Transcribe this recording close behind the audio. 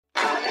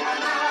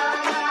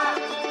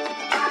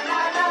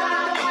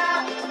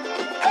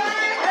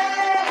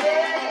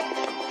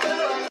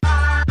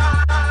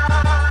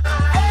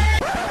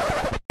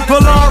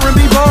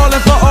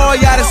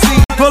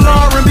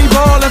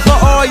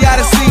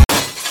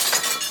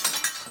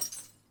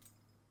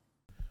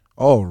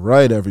All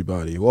right,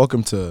 everybody.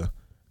 Welcome to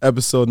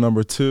episode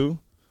number 2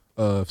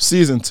 of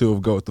season 2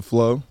 of Go With The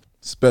Flow.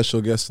 Special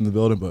guest in the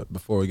building, but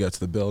before we get to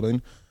the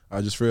building,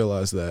 I just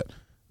realized that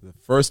the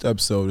first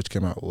episode, which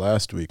came out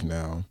last week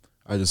now,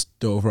 I just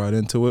dove right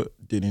into it.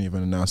 Didn't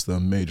even announce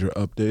the major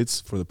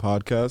updates for the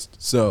podcast.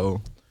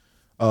 So,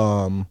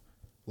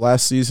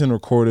 last season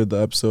recorded the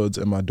episodes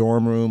in my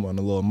dorm room on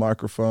a little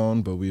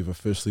microphone, but we've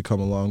officially come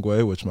a long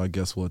way, which my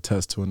guest will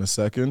attest to in a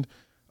second.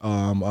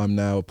 I'm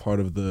now part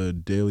of the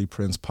Daily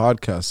Prince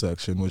podcast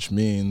section, which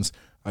means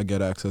I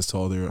get access to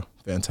all their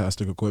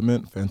fantastic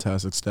equipment,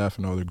 fantastic staff,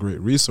 and all their great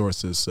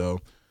resources. So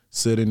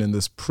sitting in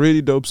this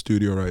pretty dope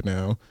studio right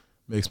now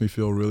makes me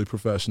feel really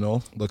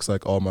professional. Looks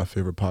like all my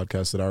favorite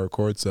podcasts that I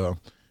record. So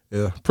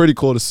yeah, pretty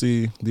cool to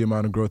see the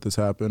amount of growth that's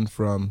happened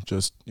from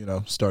just,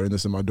 starting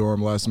this in my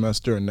dorm last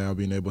semester and now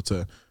being able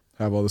to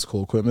have all this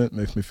cool equipment.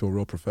 Makes me feel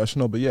real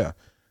professional. But yeah,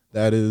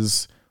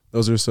 those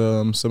are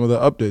some of the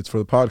updates for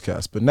the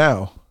podcast. But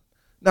now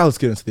let's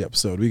get into the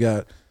episode. We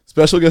got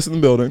special guest in the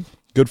building,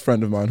 good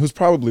friend of mine, who's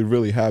probably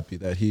really happy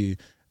that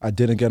I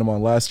didn't get him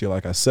on last year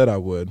like I said I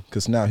would,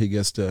 because now he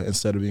gets to,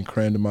 instead of being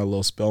crammed in my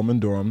little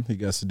Spelman dorm, he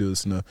gets to do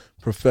this in a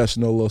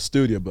professional little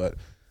studio. But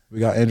we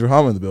got Andrew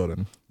Hama in the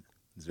building.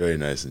 It's very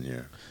nice in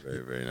here.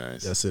 Very, very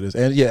nice. Yes, it is.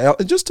 And yeah,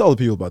 just tell the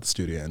people about the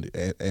studio,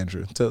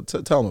 Andrew. Tell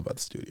them about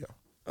the studio.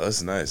 Oh,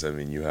 that's nice. I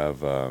mean, you have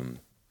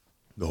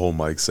the whole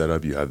mic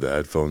setup. You have the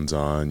headphones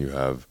on. You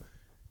have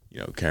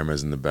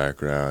cameras in the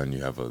background.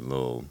 You have a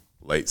little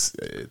lights.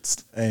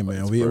 Hey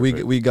man,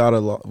 we got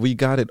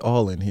it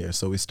all in here.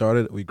 So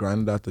we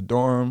grinded out the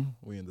dorm.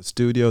 We in the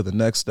studio. The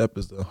next step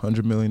is the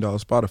 $100 million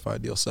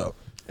Spotify deal. So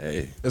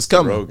hey, it's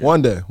coming. Rogan.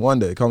 One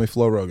day. Call me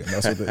Flo Rogan.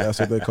 That's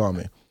what they call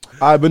me.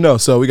 All right, but no.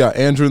 So we got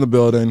Andrew in the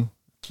building.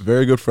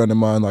 Very good friend of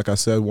mine. Like I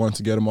said, wanted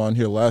to get him on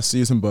here last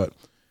season, but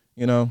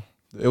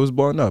it was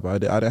blowing up. I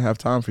didn't have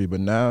time for you,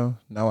 but now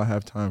I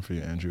have time for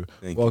you, Andrew.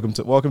 Welcome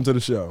to the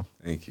show.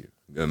 Thank you.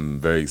 I'm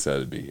very excited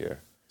to be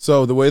here.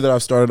 So the way that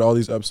I've started all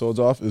these episodes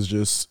off is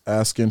just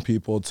asking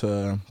people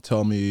to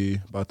tell me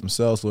about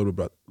themselves, a little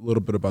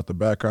bit about the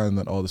background, and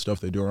then all the stuff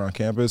they do around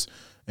campus.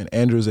 And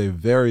Andrew's a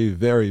very,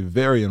 very,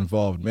 very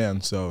involved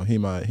man, so he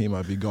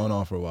might be going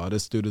on for a while.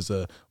 This dude is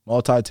a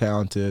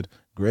multi-talented,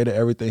 great at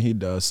everything he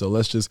does. So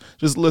let's just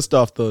list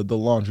off the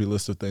laundry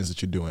list of things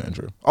that you do,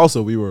 Andrew.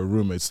 Also, we were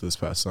roommates this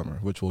past summer,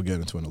 which we'll get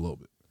into in a little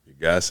bit. You're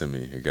gassing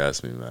me,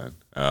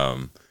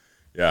 man.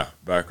 Yeah,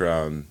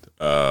 background,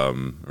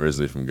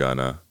 originally from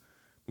Ghana.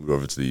 Moved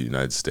over to the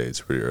United States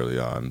pretty early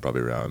on,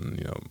 probably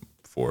around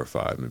 4 or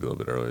 5, maybe a little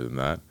bit earlier than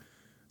that.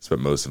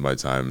 Spent most of my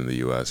time in the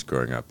U.S.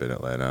 growing up in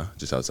Atlanta,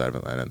 just outside of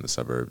Atlanta in the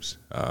suburbs.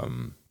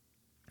 Went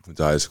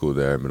to high school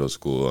there, middle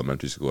school,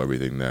 elementary school,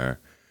 everything there.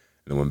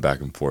 And then went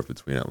back and forth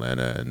between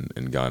Atlanta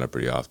and Ghana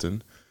pretty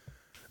often.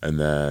 And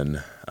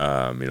then,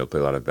 played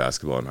a lot of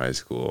basketball in high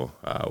school.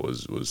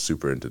 Was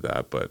super into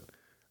that, but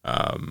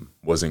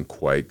wasn't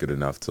quite good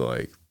enough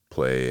to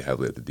play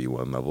heavily at the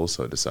D1 level.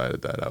 So I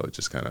decided that I would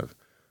just kind of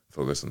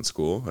focus on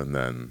school, and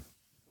then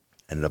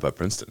ended up at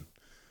Princeton.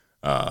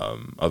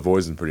 I've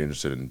always been pretty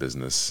interested in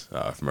business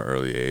from an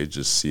early age,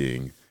 just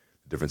seeing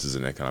differences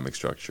in economic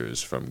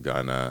structures from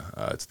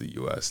Ghana to the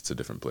U.S. to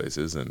different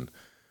places. And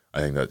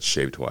I think that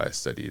shaped why I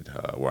studied,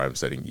 why I'm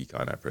studying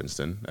econ at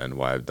Princeton, and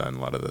why I've done a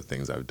lot of the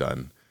things I've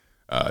done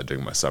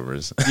during my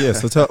summers. Yeah,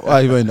 so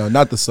no,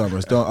 not the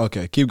summers.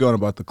 Keep going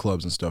about the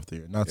clubs and stuff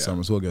there. Not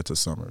summers. We'll get to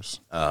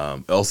summers.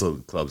 Also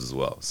clubs as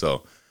well.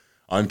 So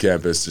on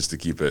campus, just to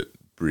keep it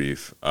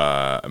brief,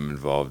 I'm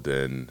involved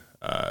in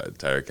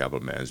Tire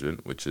Capital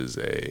Management, which is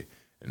a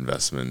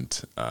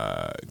investment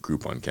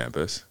group on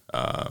campus.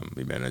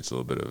 We manage a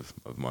little bit of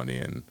money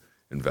and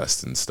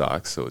invest in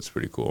stocks, so it's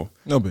pretty cool.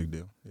 No big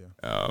deal.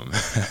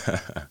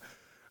 Yeah.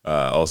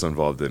 Also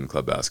involved in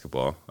club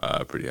basketball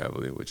pretty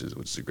heavily, which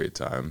is a great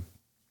time.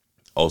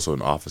 Also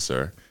an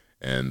officer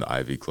in the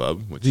Ivy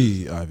Club,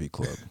 the Ivy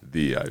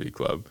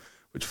Club,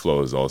 which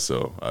Flo is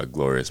also a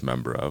glorious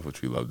member of,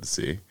 which we love to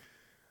see.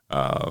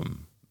 So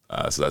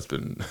that's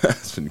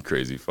been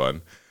crazy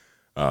fun.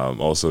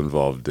 Also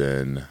involved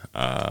in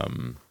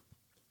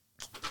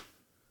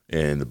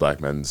the Black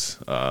Men's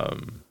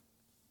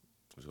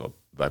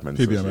Black Men's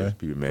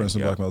PBMA.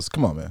 Yeah. Black Men's.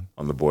 Come on, man.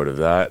 On the board of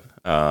that,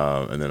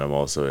 and then I'm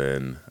also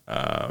in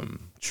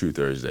True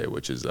Thursday,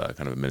 which is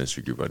kind of a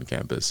ministry group on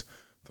campus,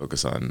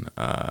 focus on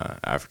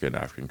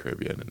African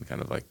Caribbean, and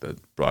kind of the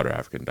broader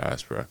African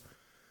diaspora.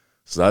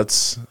 So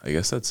I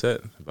guess that's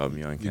it about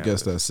me on campus. You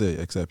guess that's it,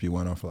 except you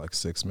went on for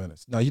 6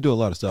 minutes. No, you do a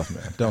lot of stuff,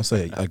 man. Don't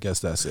say, I guess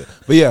that's it.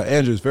 But yeah,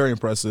 Andrew's very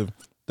impressive,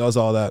 does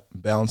all that,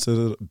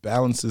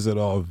 balances it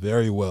all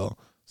very well,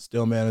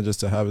 still manages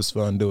to have his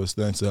fun, do his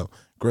thing. So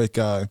great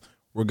guy.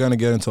 We're going to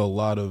get into a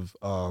lot of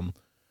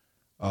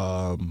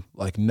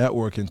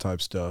networking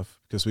type stuff,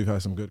 because we've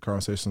had some good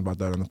conversations about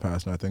that in the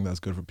past, and I think that's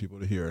good for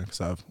people to hear,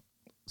 because I've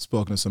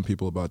spoken to some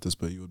people about this,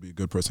 but you would be a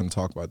good person to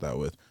talk about that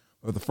with.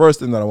 But the first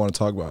thing that I want to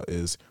talk about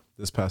is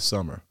this past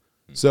summer.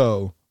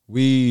 So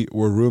we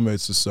were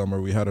roommates this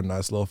summer. We had a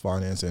nice little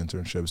finance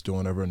internships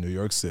doing over in New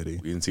York City.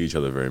 We didn't see each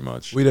other very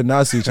much. We did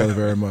not see each other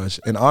very much.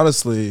 And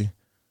honestly,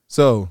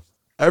 So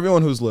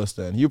everyone who's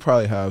listening, you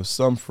probably have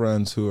some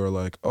friends who are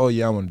like, oh,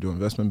 yeah, I want to do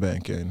investment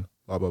banking,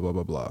 blah, blah, blah,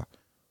 blah, blah.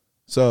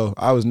 So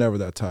I was never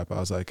that type. I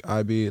was like,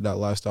 IB, that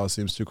lifestyle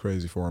seems too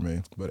crazy for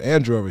me. But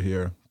Andrew over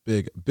here,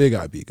 big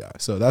IB guy.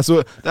 So that's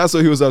what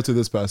he was up to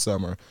this past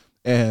summer.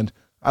 And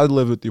I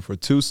lived with you for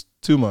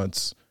two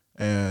months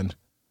and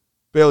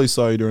barely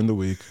saw you during the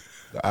week.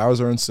 The hours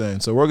are insane.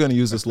 So we're going to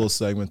use this little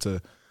segment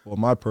to, well,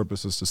 my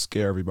purpose is to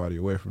scare everybody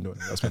away from doing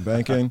investment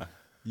banking.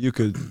 You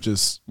could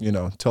just,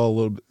 tell a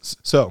little bit.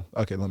 So,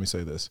 okay, let me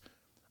say this.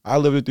 I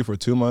lived with you for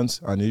 2 months.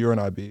 I knew you were an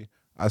IB.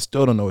 I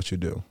still don't know what you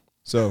do.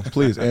 So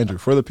please, Andrew,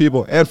 for the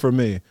people and for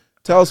me,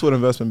 tell us what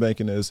investment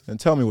banking is and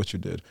tell me what you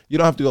did. You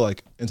don't have to go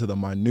into the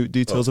minute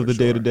details of the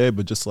day-to-day,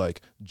 but just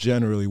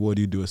generally, what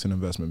do you do as an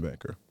investment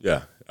banker?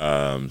 Yeah.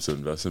 So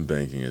investment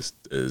banking is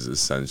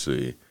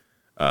essentially,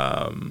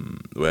 the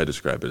way I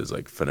describe it is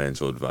like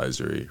financial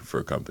advisory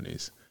for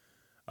companies.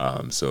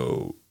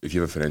 So if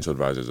you have a financial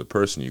advisor as a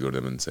person, you go to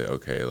them and say,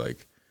 okay,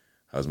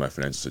 how's my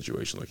financial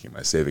situation looking? Am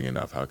I saving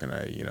enough? How can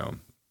I,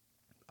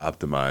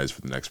 optimize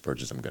for the next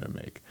purchase I'm going to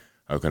make?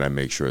 How can I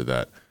make sure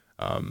that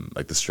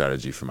the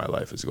strategy for my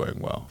life is going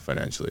well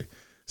financially?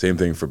 Same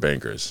thing for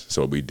bankers.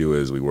 So what we do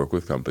is we work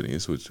with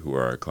companies who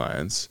are our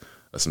clients.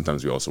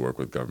 Sometimes we also work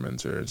with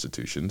governments or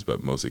institutions,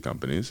 but mostly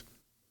companies.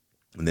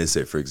 And they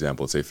say, for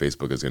example, say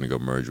Facebook is going to go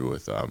merge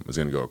with, is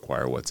going to go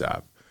acquire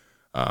WhatsApp.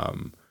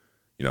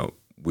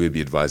 We'd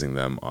be advising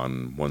them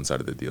on one side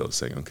of the deal,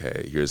 saying,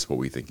 okay, here's what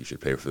we think you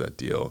should pay for that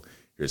deal.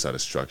 Here's how to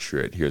structure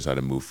it. Here's how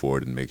to move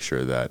forward and make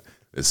sure that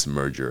this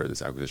merger,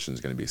 this acquisition is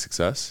going to be a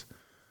success.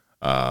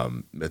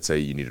 Let's say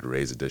you need to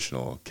raise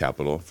additional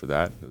capital for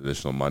that,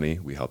 additional money.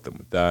 We help them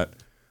with that.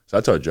 So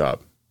that's our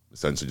job,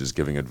 essentially just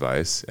giving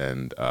advice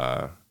and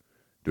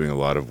doing a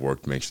lot of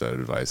work to make sure that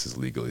advice is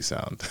legally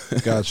sound.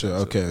 Gotcha.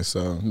 Okay,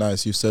 so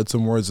nice. You said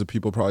some words that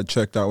people probably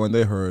checked out when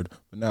they heard,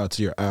 but now it's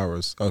your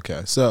hours.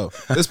 Okay, so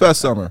this past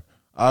summer,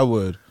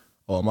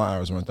 my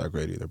hours weren't that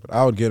great either, but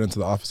I would get into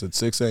the office at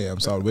 6 a.m.,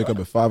 so I would wake up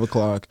at 5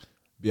 o'clock,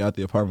 be at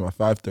the apartment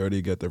by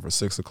 5:30, get there for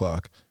 6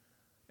 o'clock.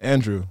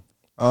 Andrew,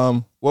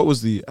 what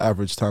was the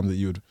average time that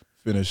you would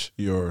finish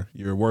your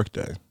work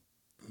day?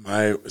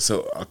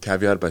 So I'll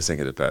caveat by saying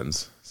it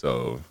depends.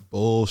 So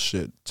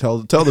bullshit. Tell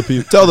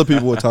the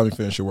people what time you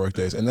finish your work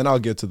days, and then I'll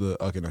get to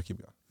the. Okay, now keep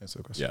going. Answer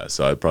the question. Yeah,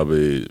 so I'd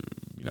probably,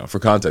 for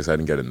context, I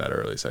didn't get in that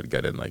early, so I'd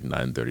get in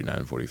 9:30,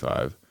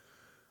 9:45.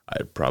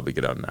 I'd probably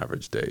get out an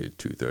average day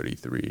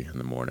 2:33 in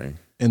the morning.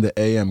 In the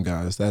AM,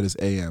 guys, that is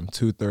AM,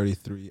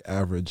 2:33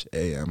 average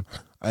AM.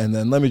 And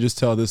then let me just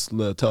tell this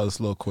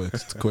little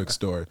quick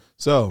story.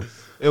 So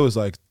it was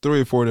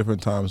 3 or 4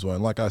 different times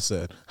when, like I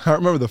said, I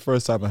remember the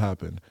first time it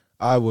happened.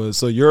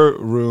 So your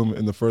room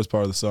in the first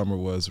part of the summer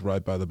was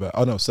right by the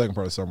second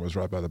part of the summer was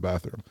right by the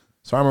bathroom.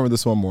 So I remember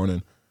this one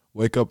morning,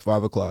 wake up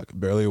 5 o'clock,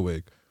 barely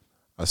awake.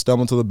 I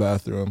stumble to the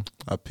bathroom.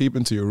 I peep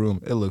into your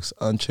room. It looks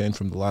unchanged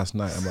from the last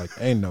night. I'm like,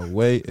 ain't no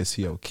way. Is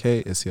he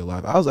okay? Is he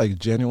alive? I was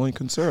genuinely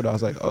concerned. I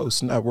was like, oh,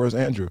 snap, where's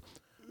Andrew?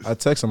 I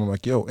text him. I'm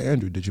like, yo,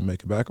 Andrew, did you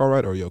make it back all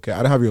right? Or are you okay? I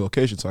didn't have your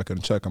location, so I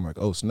couldn't check. I'm like,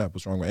 oh, snap,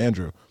 what's wrong with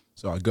Andrew?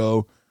 So I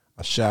go,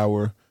 I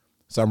shower.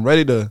 So I'm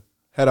ready to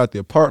head out the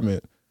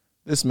apartment.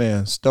 This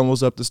man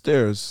stumbles up the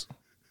stairs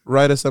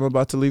right as I'm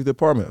about to leave the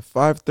apartment.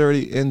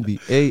 5:30 in the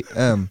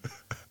a.m.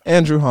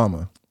 Andrew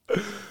Hama.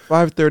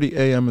 5:30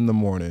 a.m. in the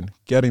morning,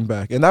 getting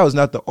back. And that was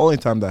not the only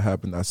time that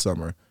happened that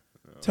summer.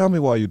 Tell me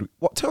why you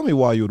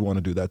would want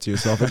to do that to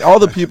yourself. And all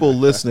the people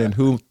listening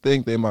who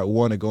think they might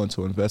want to go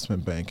into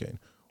investment banking,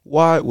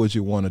 why would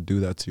you want to do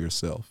that to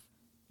yourself?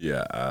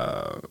 Yeah,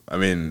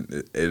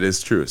 it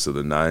is true. So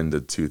the 9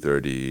 to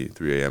 2:30,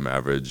 3 a.m.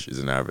 average is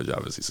an average,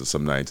 obviously. So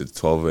some nights it's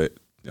 12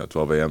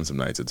 a.m., some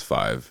nights it's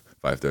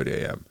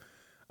 5:30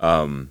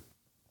 a.m.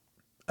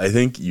 I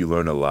think you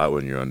learn a lot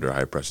when you're under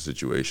high-pressure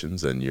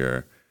situations and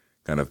you're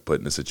kind of put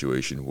in a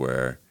situation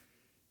where,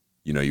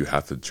 you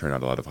have to turn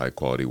out a lot of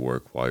high-quality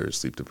work while you're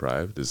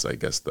sleep-deprived is, I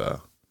guess, the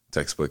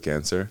textbook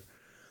answer.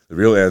 The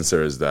real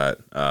answer is that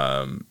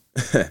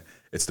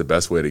it's the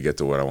best way to get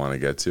to what I want to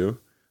get to,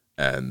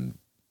 and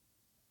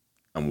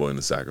I'm willing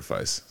to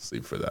sacrifice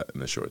sleep for that in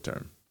the short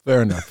term.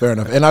 Fair enough.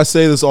 And I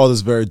say all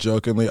this very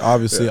jokingly.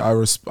 Obviously,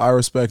 yeah. I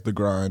respect the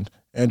grind.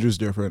 Andrew's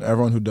different.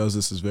 Everyone who does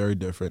this is very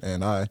different,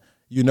 and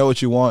you know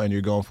what you want, and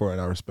you're going for it,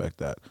 and I respect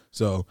that.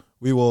 So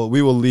we will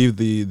leave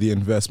the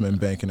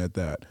investment banking at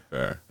that.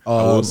 Fair.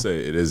 I will say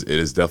it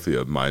is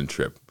definitely a mind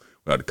trip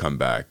when I'd come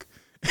back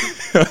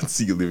and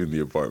see you leaving the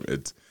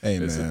apartment.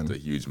 It's a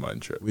huge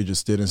mind trip. We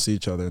just didn't see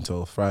each other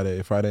until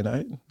Friday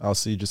night. I'll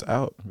see you just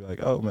out. Be like,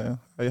 oh man,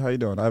 how you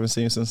doing? I haven't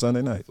seen you since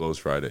Sunday night. Flow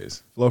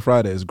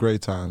Fridays,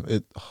 great time.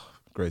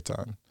 Great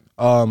time.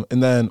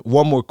 And then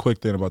one more quick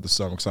thing about the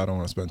summer, because I don't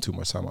want to spend too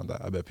much time on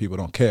that. I bet people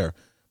don't care,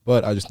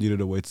 but I just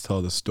needed a way to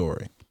tell the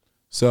story.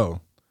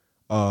 So,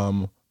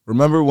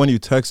 remember when you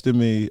texted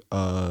me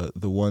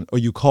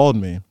you called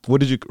me?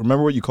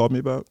 Remember what you called me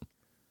about?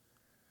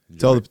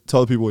 Tell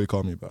the people what you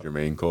called me about.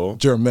 Jermaine Cole.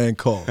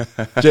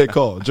 J.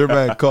 Cole.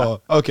 Jermaine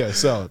Cole. Okay,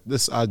 so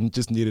I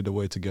just needed a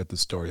way to get the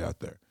story out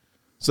there.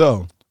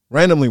 So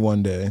randomly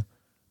one day,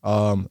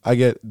 I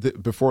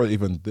get before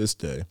even this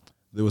day.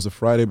 There was a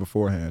Friday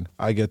beforehand.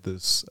 I get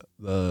this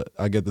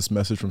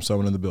message from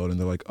someone in the building.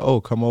 They're like, "Oh,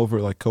 come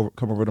over, come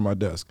over to my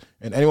desk."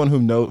 And anyone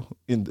who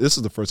this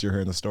is the first you're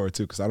hearing the story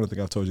too, because I don't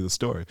think I've told you the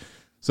story.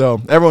 So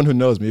everyone who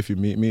knows me, if you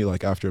meet me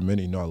like after a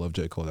minute, you know I love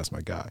J. Cole. That's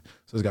my guy.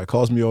 So this guy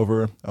calls me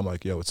over. I'm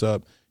like, "Yo, what's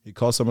up?" He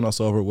calls someone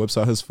else over, whips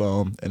out his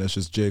phone, and it's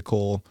just J.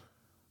 Cole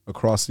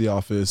across the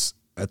office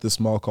at this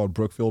mall called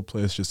Brookfield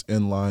Place, just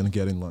in line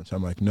getting lunch.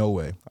 I'm like, no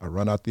way. I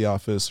run out the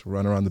office,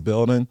 run around the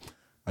building.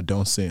 I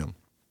don't see him.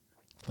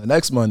 The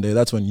next Monday,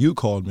 that's when you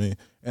called me,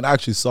 and I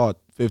actually saw it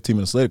 15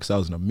 minutes later because I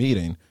was in a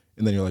meeting.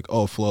 And then you're like,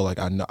 "Oh, Flo, like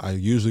I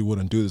usually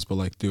wouldn't do this, but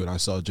like, dude, I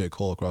saw J.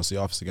 Cole across the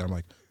office again." I'm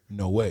like,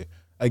 no way.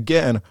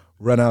 Again,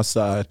 run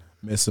outside,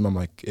 miss him. I'm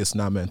like, it's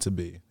not meant to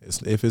be.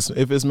 If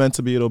it's meant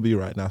to be, it'll be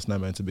right. Now it's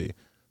not meant to be.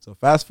 So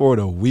fast forward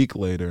a week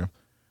later,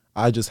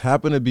 I just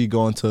happened to be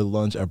going to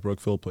lunch at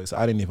Brookfield Place.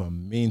 I didn't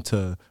even mean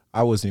to.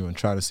 I wasn't even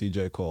trying to see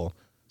J. Cole.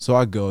 So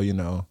I go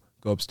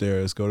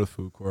upstairs, go to the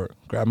food court,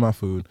 grab my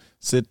food,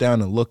 sit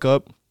down and look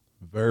up.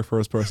 Very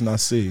first person I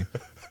see,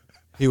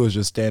 he was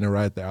just standing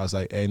right there. I was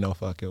like, ain't no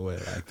fucking way.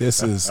 Like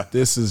this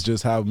is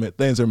just how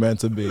things are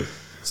meant to be.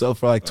 So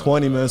for like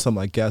 20 minutes, I'm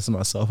like gassing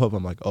myself up.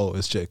 I'm like, oh,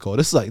 it's J. Cole.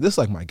 This is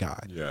like my guy.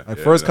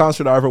 First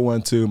concert I ever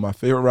went to, my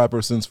favorite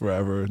rapper since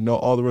forever. Know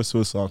all the rest of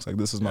his songs. Like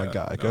this is my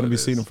guy. Gonna be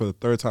seeing him for the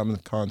third time in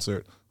the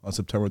concert on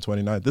September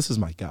 29th. This is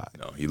my guy.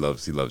 No, he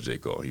loves J.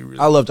 Cole.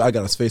 I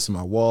got his face on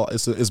my wall.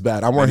 It's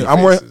bad. I'm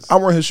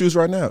wearing his shoes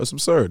right now. It's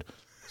absurd.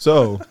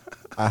 So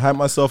I had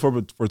myself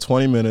over for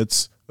 20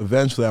 minutes.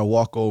 Eventually, I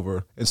walk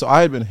over. And so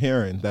I had been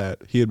hearing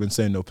that he had been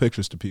saying no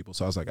pictures to people.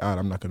 So I was like, all right,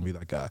 I'm not going to be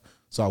that guy.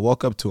 So I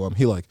walk up to him.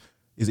 He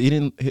is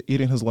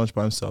eating his lunch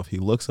by himself. He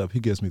looks up.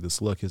 He gives me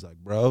this look. He's like,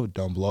 "Bro,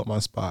 don't blow up my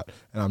spot."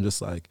 And I'm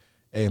just like,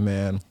 "Hey,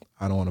 man,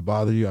 I don't want to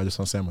bother you. I just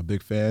want to say I'm a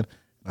big fan."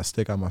 And I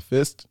stick out my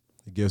fist.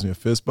 He gives me a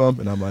fist bump.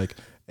 And I'm like,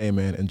 "Hey,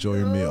 man, enjoy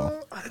your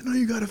meal." I didn't know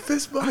you got a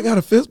fist bump. I got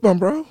a fist bump,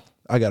 bro.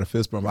 I got a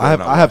fist bump. I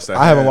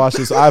haven't washed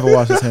his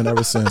hand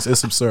ever since.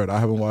 It's absurd. I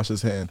haven't washed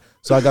his hand.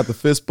 So I got the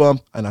fist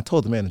bump, and I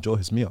told the man enjoy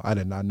his meal. I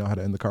did not know how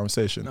to end the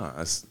conversation. No,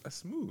 that's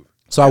smooth.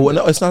 So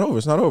no, it's not over.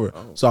 It's not over.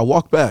 Oh. So I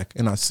walk back,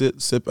 and I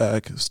sit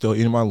back, still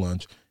eating my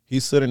lunch.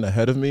 He's sitting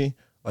ahead of me.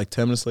 Like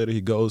 10 minutes later, he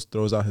goes,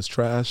 throws out his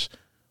trash,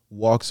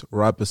 walks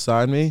right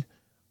beside me.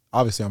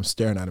 Obviously, I'm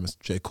staring at him. It's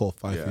J. Cole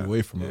 5 feet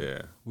away from him.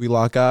 Yeah. We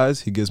lock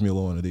eyes. He gives me a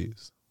little one of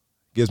these.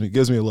 Gives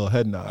me a little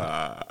head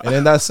nod, and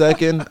in that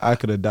second, I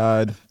could have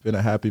died, been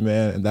a happy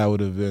man, and that would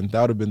have been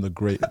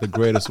the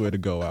greatest way to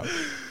go out.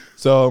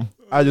 So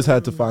I just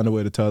had to find a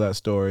way to tell that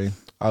story.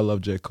 I love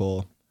J.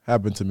 Cole.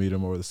 Happened to meet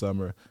him over the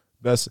summer.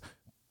 Best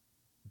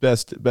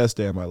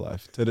day of my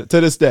life to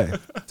this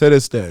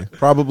day.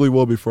 Probably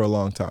will be for a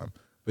long time,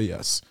 but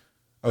yes.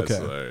 Okay. That's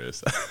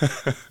hilarious.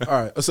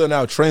 All right. So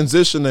now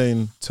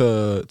transitioning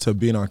to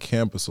being on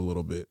campus a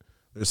little bit.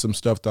 There's some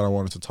stuff that I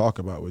wanted to talk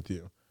about with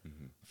you.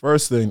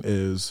 First thing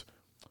is,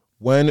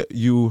 when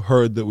you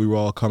heard that we were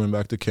all coming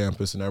back to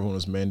campus and everyone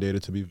was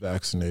mandated to be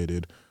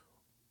vaccinated,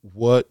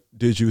 what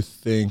did you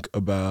think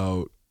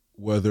about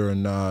whether or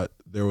not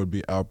there would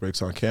be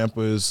outbreaks on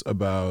campus,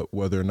 about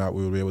whether or not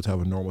we would be able to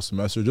have a normal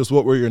semester? Just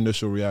what were your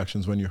initial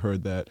reactions when you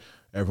heard that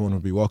everyone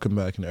would be welcome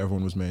back and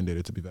everyone was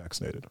mandated to be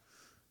vaccinated?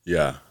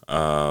 Yeah.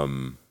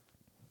 I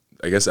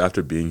guess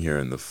after being here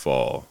in the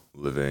fall,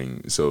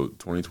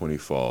 2020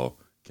 fall,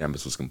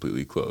 campus was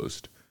completely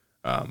closed.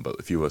 But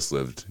a few of us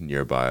lived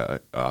nearby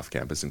off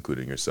campus,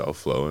 including yourself,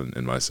 Flo,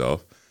 and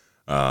myself.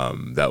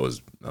 That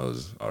was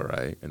all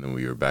right. And then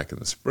we were back in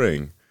the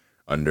spring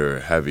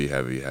under heavy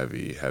emphasis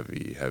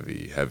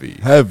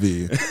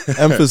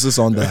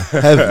on the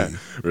heavy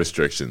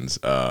restrictions.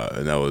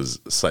 And that was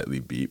slightly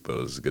beat, but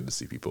it was good to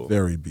see people.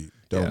 Very beat.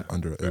 It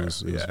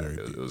was very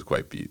beat. It was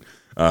quite beat.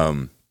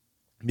 Long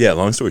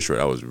story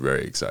short, I was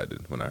very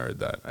excited when I heard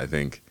that. I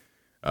think,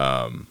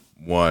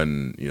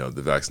 one,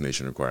 the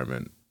vaccination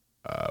requirement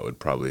would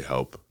probably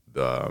help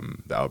the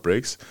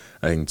outbreaks.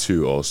 I think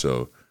two,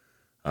 also,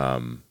 I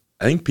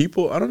think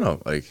people, I don't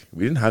know, like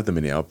we didn't have that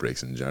many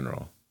outbreaks in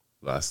general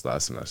last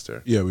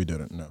semester. Yeah, we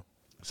didn't. No.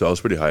 So I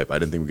was pretty hyped. I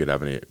didn't think we'd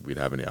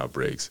have any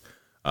outbreaks.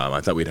 I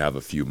thought we'd have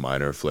a few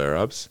minor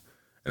flare-ups,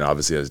 and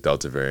obviously as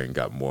Delta variant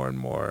got more and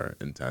more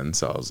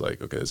intense, I was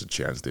like, okay, there's a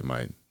chance they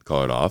might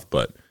call it off.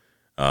 But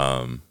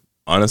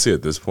honestly,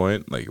 at this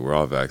point, like we're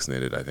all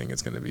vaccinated. I think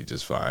it's going to be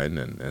just fine,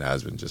 and it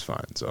has been just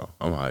fine. So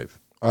I'm hyped.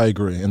 I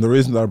agree. And the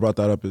reason that I brought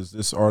that up is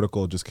this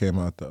article just came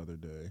out the other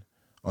day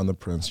on the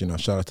Prince.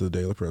 Shout out to the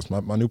Daily Prince,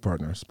 my new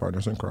partners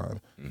in crime.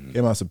 Mm-hmm.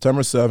 Came out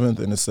September 7th,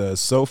 and it says,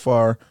 so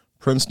far,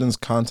 Princeton's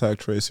contact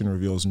tracing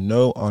reveals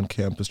no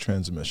on-campus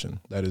transmission.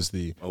 That is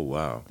the... Oh,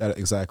 wow.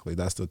 Exactly.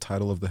 That's the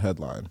title of the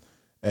headline.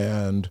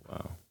 And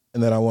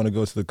then I want to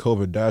go to the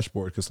COVID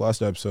dashboard, because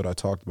last episode I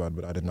talked about it,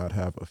 but I did not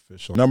have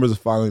official. Numbers are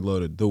finally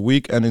loaded. The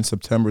week ending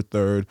September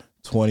 3rd,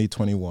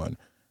 2021.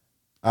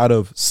 Out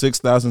of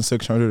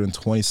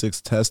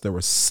 6,626 tests, there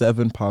were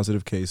 7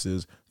 positive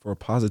cases for a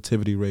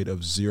positivity rate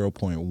of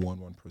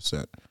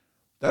 0.11%.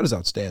 That is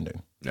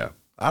outstanding. Yeah.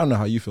 I don't know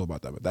how you feel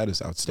about that, but that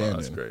is outstanding. Wow,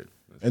 that's great.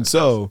 And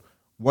so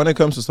when it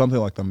comes to something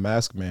like the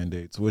mask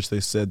mandates, which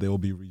they said they will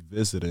be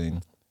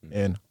revisiting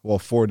in,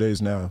 4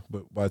 days now,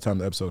 but by the time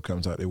the episode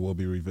comes out, it will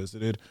be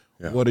revisited.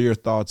 Yeah. What are your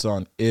thoughts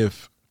on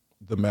if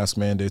the mask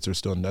mandates are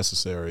still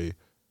necessary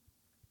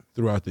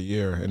throughout the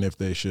year and if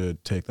they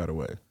should take that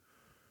away?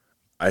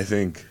 I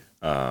think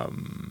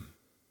in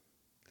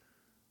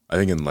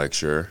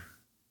lecture,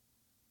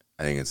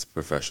 I think it's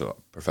professor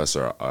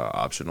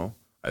optional.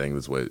 I think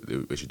that's the way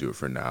we should do it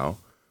for now.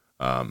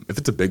 If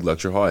it's a big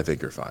lecture hall, I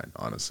think you're fine,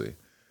 honestly.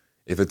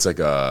 If it's like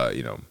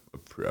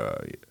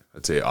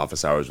let's say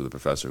office hours with a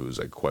professor who's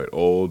like quite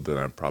old, then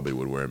I probably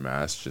would wear a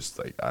mask just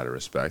like out of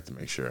respect to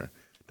make sure I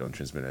don't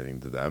transmit anything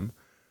to them.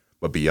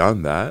 But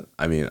beyond that,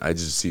 I mean, I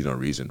just see no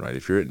reason, right?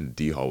 If you're in a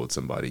D hall with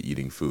somebody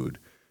eating food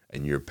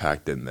and you're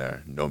packed in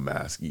there, no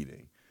mask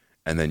eating,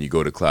 and then you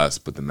go to class,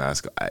 put the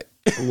mask on.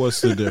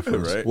 What's the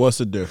difference? Right? What's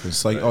the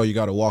difference? Like, you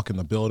got to walk in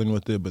the building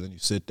with it, but then you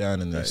sit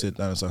down, and then you sit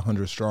down, it's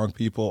 100 strong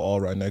people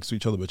all right next to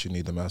each other, but you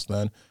need the mask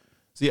then.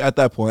 See, at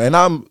that point, and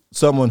I'm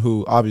someone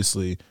who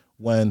obviously,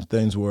 when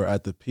things were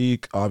at the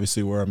peak,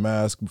 obviously wear a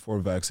mask. Before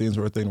vaccines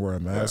were a thing, wear a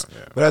mask.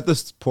 Yeah. But at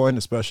this point,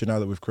 especially now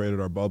that we've created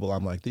our bubble,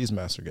 I'm like, these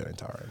masks are getting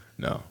tiring.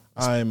 No.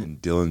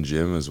 And Dylan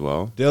Jim as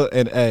well.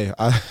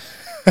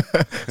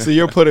 So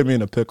you're putting me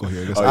in a pickle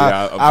here.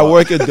 I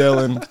work at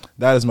Dylan.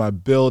 That is my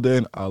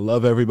building. I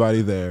love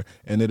everybody there,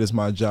 and it is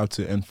my job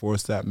to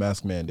enforce that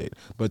mask mandate.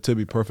 But to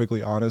be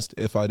perfectly honest,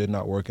 if I did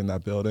not work in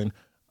that building,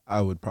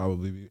 I would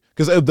probably be,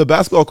 because the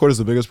basketball court is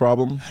the biggest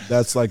problem.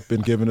 That's like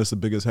been giving us the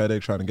biggest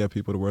headache, trying to get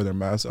people to wear their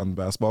masks on the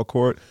basketball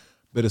court.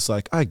 But it's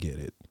like, I get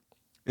it.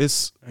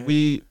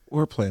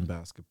 We're playing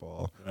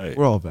basketball. Right.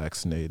 We're all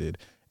vaccinated.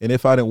 And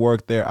if I didn't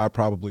work there, I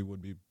probably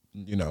would be,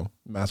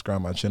 mask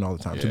around my chin all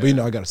the time. Yeah. But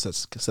I got to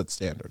set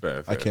standard.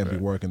 Fair, I can't be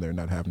working there and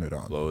not having it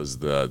on. Flo is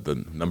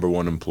the number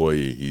one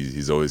employee.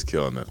 He's always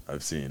killing it.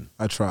 I've seen.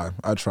 I try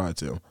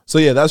to. So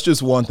yeah, that's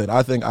just one thing.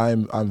 I think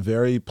I'm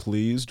very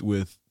pleased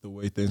with the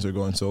way things are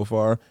going so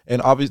far.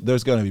 And obviously,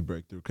 there's going to be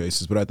breakthrough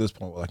cases, but at this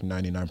point, like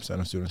 99%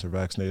 of students are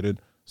vaccinated.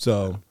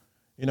 So,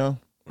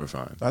 we're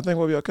fine. I think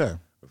we'll be okay.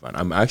 We're fine.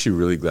 I'm actually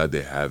really glad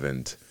they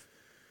haven't.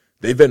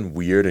 They've been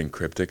weird and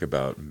cryptic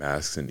about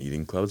masks and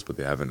eating clubs, but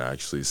they haven't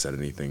actually said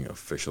anything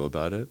official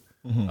about it,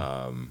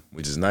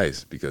 which is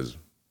nice because,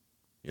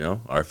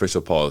 our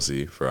official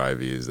policy for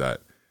Ivy is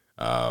that,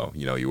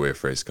 you wear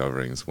face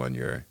coverings when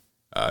you're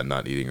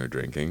not eating or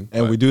drinking.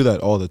 And we do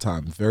that all the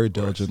time, very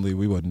diligently.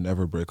 We would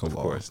never break a law.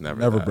 Of course,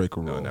 never break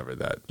a rule. No, never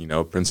that.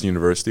 Princeton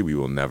University, we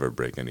will never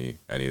break any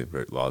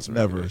laws or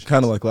never. regulations.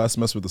 Kind of like last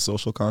semester with the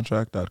social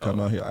contract. I'd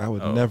come out here. I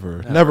would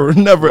never,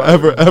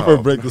 ever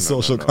break the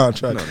social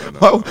contract.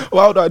 No.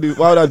 Why would I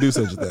do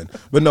such a thing?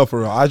 But no, for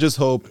real. I just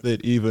hope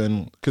that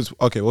because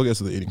we'll get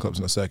to the eating clubs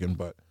in a second,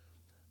 but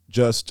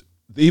just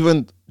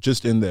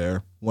in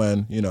there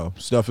when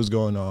stuff is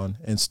going on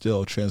and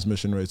still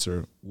transmission rates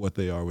are what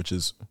they are, which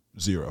is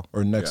 0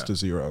 or next to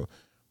 0.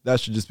 That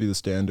should just be the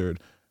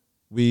standard.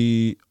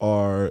 We've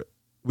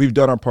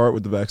done our part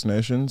with the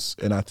vaccinations,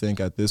 and I think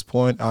at this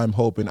point, I'm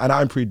hoping and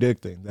I'm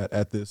predicting that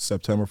at this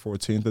September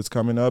 14th that's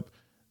coming up,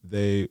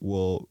 they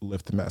will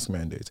lift the mask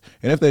mandates.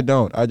 And if they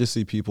don't, I just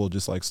see people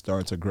just like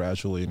starting to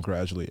gradually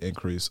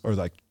increase or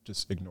like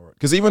just ignore it.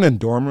 Because even in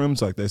dorm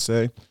rooms, like they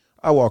say,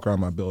 I walk around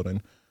my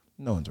building,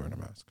 no one's wearing a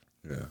mask.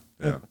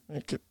 Yeah.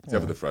 Except for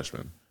the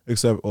freshmen.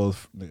 Except,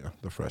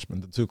 the freshmen.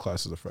 The two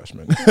classes of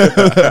freshmen. The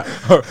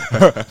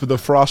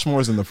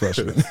Froshmores and the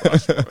freshmen.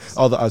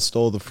 Although I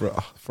stole the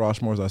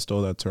Froshmores, I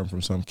stole that term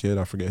from some kid.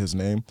 I forget his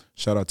name.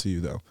 Shout out to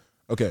you, though.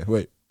 Okay,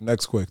 wait.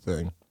 Next quick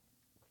thing.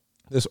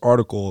 This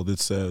article that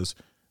says,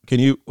 can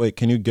you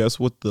guess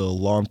what the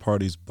lawn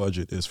party's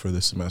budget is for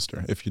this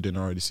semester, if you didn't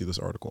already see this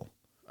article?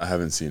 I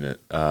haven't seen it.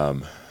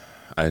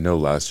 I know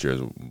last year's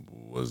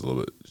was a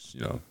little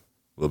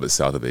bit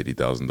south of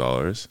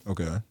 $80,000.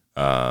 Okay.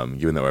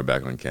 Given that we're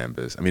back on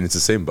campus, I mean it's the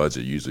same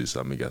budget usually,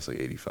 so I'm gonna guess like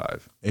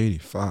 85.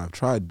 85.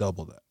 Try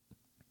double that.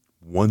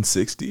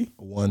 160.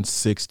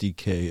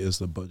 160K is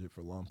the budget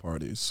for lawn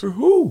parties. For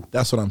who?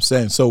 That's what I'm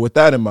saying. So with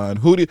that in mind,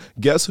 who do you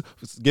guess?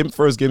 Give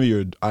me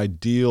your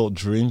ideal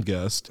dream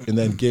guest, and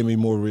then give me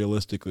more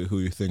realistically who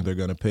you think they're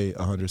gonna pay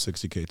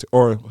 160K to,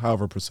 or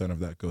however percent of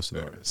that goes to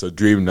the artist. So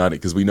dream not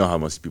because we know how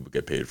much people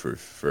get paid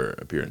for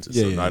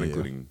appearances, not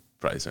including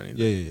price or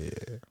anything.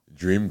 Yeah.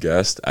 Dream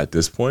guest at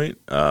this point.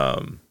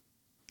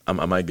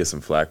 I might get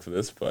some flack for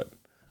this, but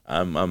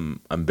I'm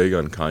big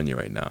on Kanye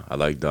right now. I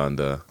like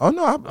Donda. Oh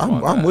no,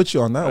 I'm with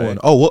you on that one.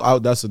 Oh, well,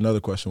 that's another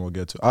question we'll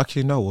get to.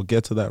 Actually, no, we'll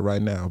get to that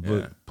right now.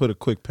 But put a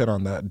quick pin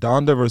on that.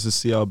 Donda versus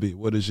CLB.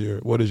 What is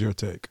your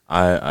take?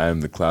 I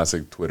am the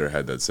classic Twitter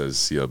head that says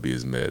CLB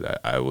is mid.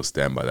 I will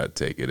stand by that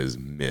take. It is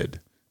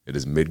mid. It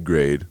is mid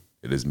grade.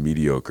 It is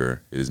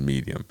mediocre. It is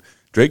medium.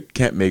 Drake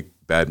can't make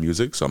bad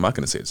music, so I'm not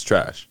going to say it's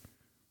trash,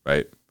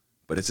 right?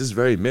 But it's just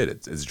very mid.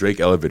 It's Drake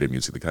elevated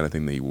music, the kind of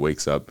thing that he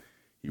wakes up,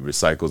 he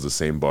recycles the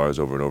same bars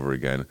over and over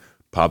again,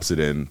 pops it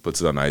in, puts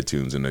it on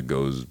iTunes, and it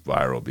goes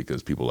viral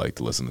because people like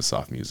to listen to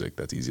soft music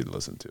that's easy to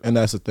listen to. And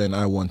that's the thing.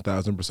 I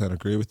 1,000%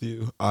 agree with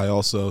you. I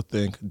also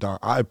think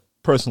I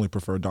personally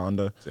prefer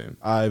Donda. Same.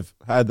 I've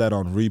had that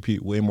on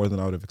repeat way more than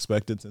I would have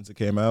expected since it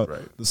came out.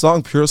 Right. The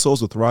song "Pure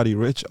Souls" with Roddy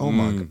Ricch. Oh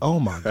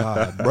my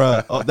God,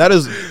 bruh. That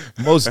is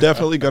most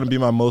definitely going to be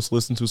my most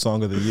listened to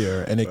song of the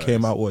year, and it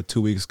came out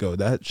 2 weeks ago.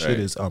 That shit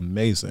is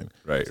amazing.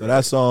 Right. So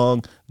that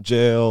song,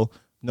 Jail.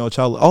 No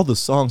Child, all the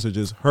songs are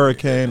just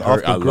Hurricane,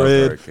 Off the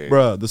Grid.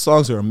 Bruh, the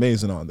songs are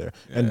amazing on there.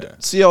 Yeah. And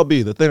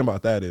CLB, the thing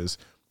about that is,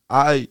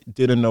 I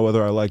didn't know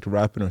whether I liked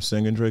rapping or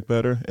singing Drake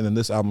better. And then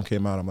this album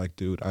came out. I'm like,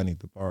 dude, I need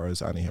the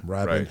bars. I need him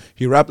rapping. Right.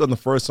 He rapped on the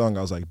first song.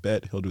 I was like,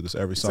 bet he'll do this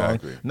every song.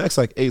 Next,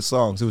 like 8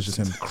 songs, it was just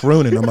him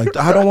crooning. I'm like,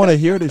 I don't want to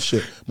hear this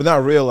shit. But then I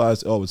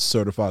realized, oh, it's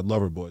Certified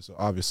Lover Boy. So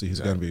obviously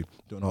he's going to be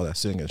doing all that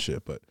singing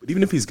shit. But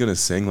even if he's going to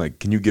sing, like,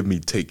 can you give me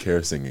Take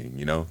Care singing,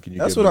 you know? Can you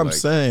That's what I'm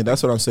saying.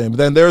 That's what I'm saying. But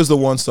then there's the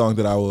one song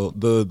that I will,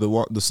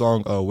 the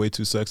song Way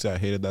Too Sexy. I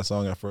hated that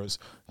song at first.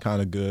 Kind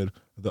of good.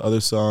 The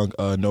other song,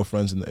 No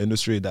Friends in the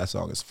Industry, that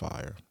song is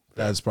fire.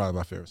 That's probably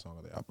my favorite song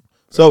of the album.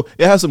 So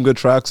it has some good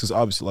tracks because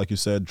obviously, like you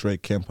said,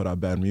 Drake can't put out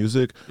bad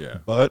music. Yeah.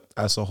 But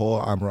as a whole,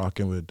 I'm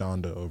rocking with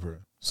Donda over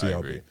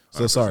CLB.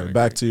 So sorry,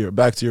 back to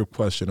your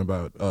question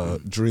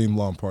about Dream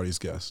Lawn Party's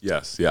guest.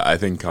 Yes, yeah, I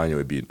think Kanye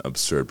would be an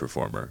absurd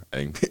performer. I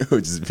think it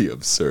would just be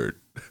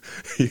absurd.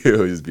 It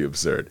would just be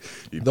absurd.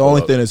 The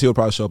only thing is he'll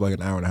probably show up like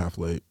an hour and a half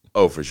late.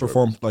 Oh, for sure.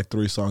 Perform like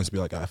 3 songs and be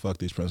like, fuck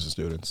these Princeton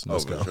students.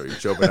 Let's go. Sure. You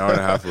show up an hour and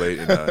a half late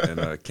in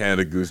a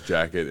Canada Goose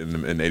jacket in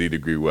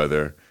 80-degree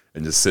weather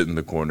and just sit in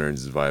the corner and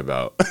just vibe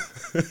out.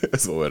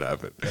 That's what would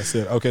happen. That's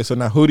it. Okay, so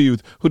now who do you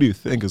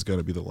think is going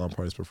to be the Lawn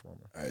Party's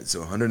performer? All right,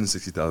 so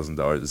 $160,000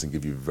 doesn't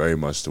give you very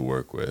much to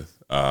work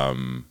with.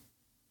 Now,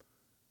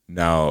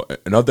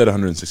 and of that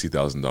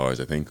 $160,000,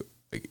 I think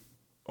like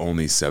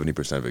only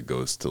 70% of it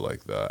goes to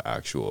like the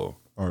actual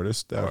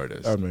artist.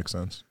 That would make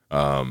sense.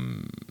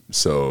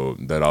 So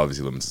that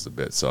obviously limits us a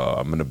bit. So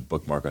I'm gonna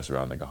bookmark us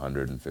around like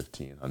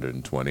 115,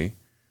 120.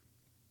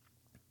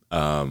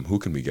 Who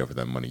can we get for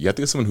that money? You have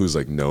to get someone who's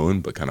like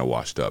known but kind of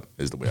washed up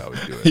is the way I would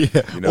do it.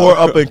 Yeah, you know? Or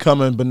up and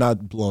coming but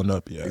not blown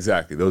up yet.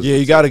 Exactly.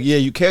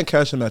 You can't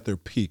catch them at their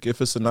peak.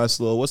 If it's a nice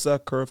little, what's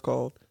that curve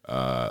called?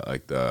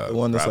 Like the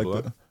one that's parabola?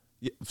 Like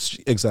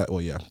exactly.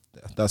 Well, yeah,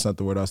 that's not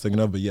the word I was thinking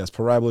of, but yes,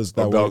 parabola is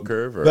that bell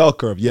curve. Bell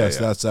curve. Yes,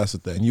 yeah. That's the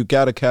thing. You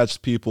got to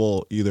catch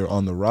people either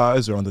on the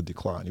rise or on the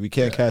decline. We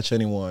can't catch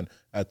anyone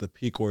at the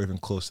peak or even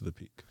close to the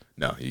peak.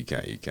 No, you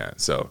can't. You can't.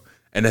 So.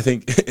 And I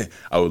think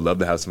I would love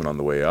to have someone on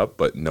the way up,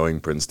 but knowing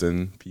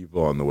Princeton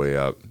people on the way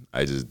up,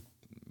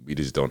 we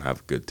just don't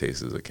have good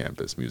taste as a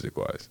campus music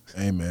wise.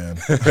 Amen.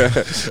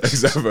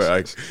 Except for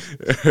like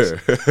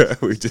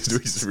we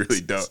just really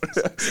don't.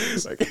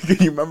 Like, can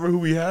you remember who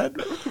we had?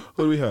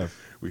 Who do we have?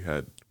 We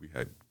had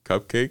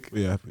Cupcake.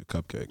 Yeah,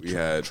 Cupcake. We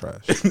had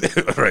trash.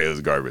 Right, it was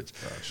garbage.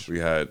 Trash. We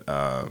had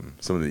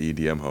some of the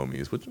EDM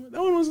homies, which that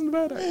one wasn't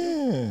bad.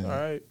 All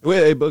right. We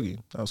had A Boogie.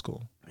 That was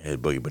cool. A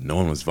Boogie, but no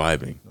one was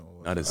vibing.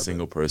 Not a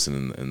single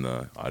person in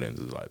the audience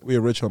was vibing. We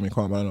had Rich Homie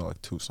Kwame. I know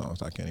like 2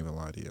 songs. I can't even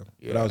lie to you.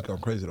 Yeah. But I was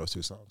going crazy those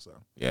 2 songs. So.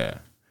 Yeah.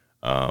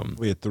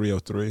 We had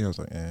 303. I was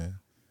like,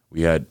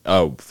 We had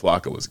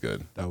Flocka was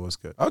good. That was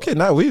good. Okay,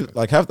 now we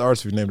like half the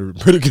artists we named are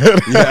pretty good.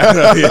 Yeah,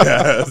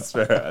 that's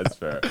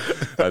fair.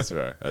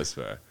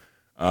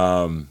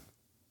 You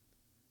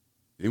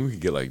think we could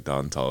get like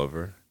Don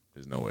Toliver?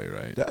 There's no way,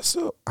 right?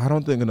 I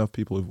don't think enough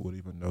people would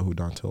even know who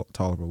Don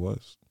Toliver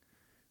was.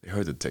 They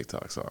heard the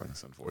TikTok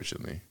songs,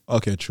 unfortunately.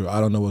 Okay, true.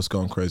 I don't know what's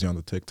going crazy on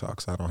the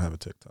TikToks. I don't have a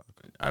TikTok.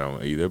 I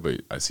don't either,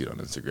 but I see it on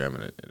Instagram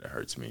and it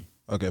hurts me.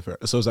 Okay, fair.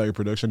 So is that your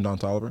prediction, Don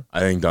Toliver?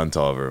 I think Don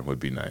Toliver would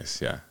be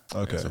nice, yeah.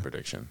 Okay. That's a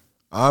prediction.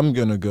 I'm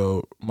going to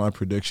go my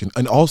prediction.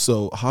 And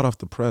also, hot off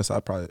the press,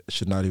 I probably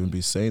should not even be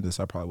saying this.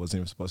 I probably wasn't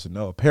even supposed to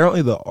know.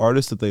 Apparently, the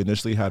artist that they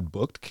initially had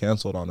booked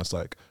canceled on us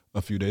like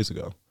a few days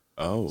ago.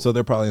 Oh. So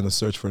they're probably in the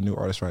search for a new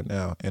artist right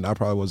now. And I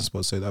probably wasn't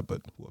supposed to say that,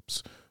 but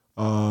whoops.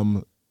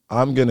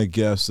 I'm gonna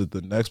guess that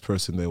the next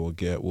person they will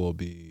get will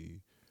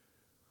be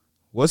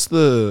what's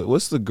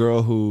the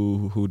girl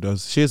who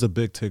does, she has a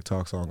big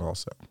TikTok song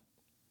also,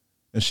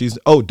 and she's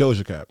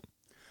Doja Cat.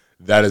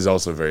 That is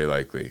also very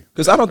likely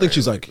because I don't think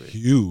she's like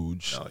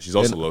huge. No, she's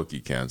also low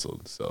key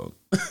canceled. So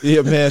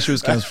yeah, man, she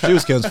was canceled. She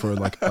was canceled for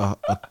like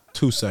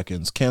 2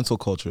 seconds. Cancel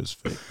culture is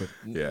fake. But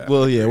yeah,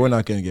 well, yeah, we're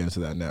not gonna get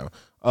into that now.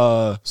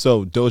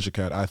 So Doja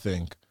Cat, I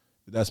think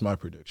that's my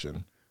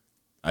prediction.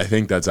 I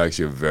think that's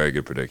actually a very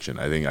good prediction.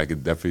 I think I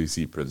could definitely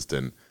see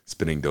Princeton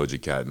spinning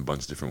Doja Cat in a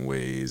bunch of different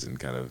ways and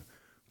kind of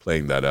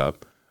playing that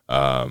up.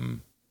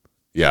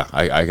 Yeah,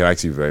 I can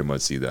actually very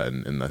much see that,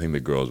 and I think the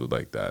girls would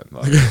like that.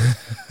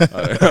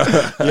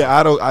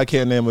 Yeah, I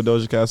can't name a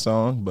Doja Cat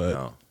song, but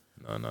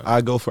no.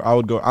 I'm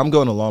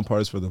going to lawn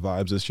parties for the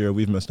vibes this year.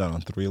 We've missed out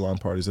on 3 lawn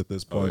parties at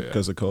this point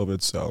because of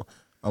COVID, so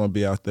I'm gonna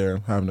be out there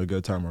having a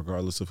good time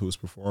regardless of who's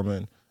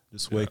performing.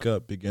 Just wake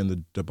up, begin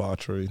the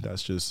debauchery.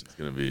 That's just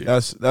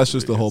that's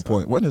just the whole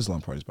point. When is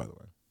lawn parties, by the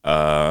way?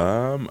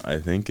 I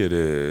think it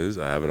is.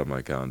 I have it on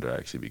my calendar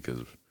actually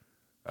because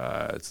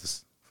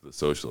it's for the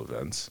social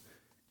events.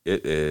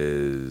 It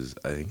is.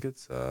 I think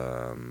it's.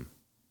 I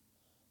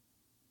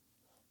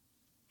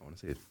want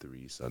to say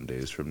 3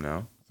 Sundays from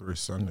now. 3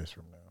 Sundays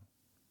from now.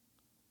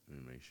 Let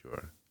me make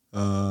sure.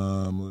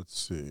 Let's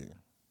see.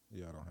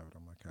 Yeah, I don't have it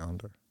on my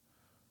calendar.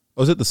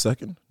 Oh, is it the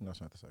second? No,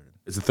 it's not the second.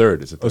 It's the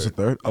third. It's the third. Oh, it's the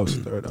third? Oh, it's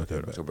the third. Okay,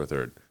 bet. October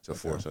 3rd. So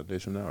 4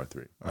 Sundays from now or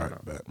 3? All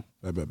right, bet.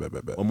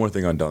 One more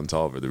thing on Don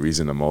Tolliver. The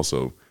reason I'm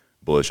also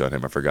bullish on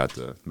him, I forgot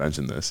to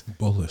mention this.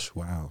 Bullish,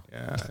 wow.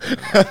 Yeah.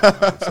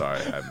 I'm sorry.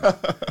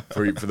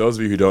 For those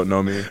of you who don't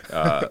know me,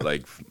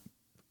 like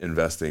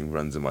investing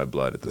runs in my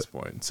blood at this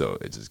point. So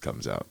it just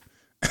comes out.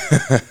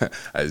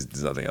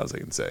 There's nothing else I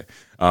can say.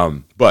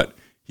 But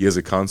he has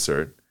a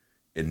concert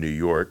in New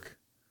York,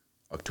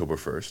 October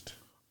 1st.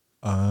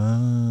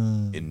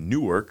 In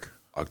Newark,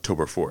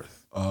 October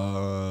 4th.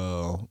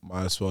 Oh,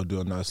 might as well do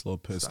a nice little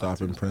pit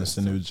stop in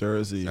Princeton, New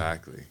Jersey.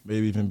 Exactly.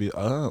 Maybe even be,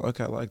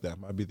 okay, I like that.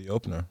 Might be the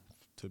opener,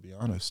 to be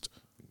honest.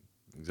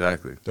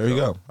 Exactly. There you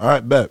go. All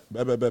right, bet.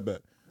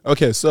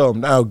 Okay, so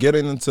now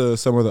getting into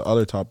some of the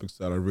other topics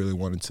that I really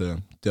wanted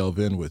to delve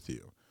in with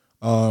you.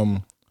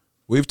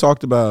 We've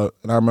talked about,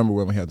 and I remember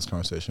when we had this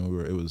conversation,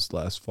 it was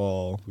last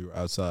fall, we were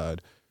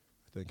outside.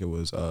 I think it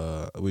was,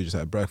 we just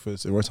had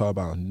breakfast, and we're talking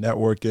about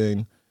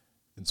networking,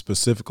 and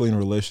specifically in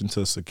relation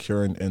to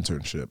securing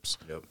internships.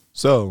 Yep.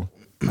 So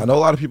I know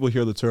a lot of people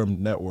hear the term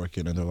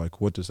networking, and they're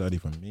like, what does that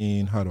even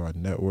mean? How do I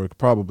network?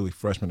 Probably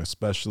freshmen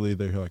especially.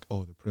 They hear like,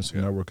 oh, the Princeton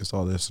network is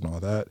all this and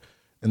all that,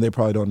 and they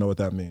probably don't know what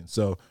that means.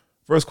 So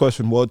first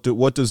question, what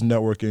does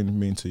networking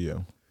mean to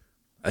you?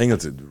 I think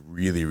that's a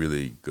really,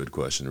 really good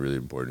question, a really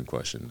important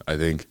question. I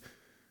think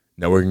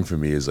networking for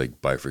me is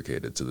like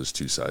bifurcated, so there's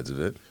two sides of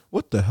it.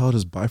 What the hell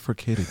does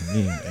bifurcated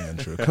mean,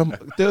 Andrew? Come,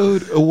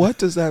 dude, what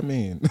does that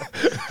mean?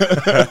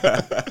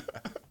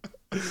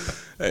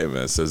 Hey,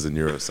 man, says the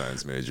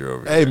neuroscience major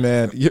over here. Hey,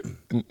 man,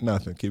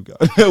 nothing. Keep going.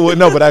 Well,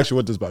 no, but actually,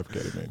 what does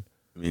bifurcated mean?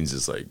 It means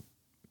just like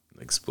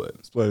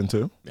split. Split in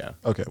two? Yeah.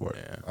 Okay, word.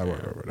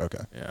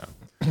 Okay. Yeah.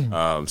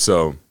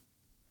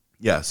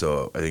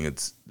 So I think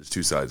there's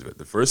two sides of it.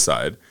 The first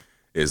side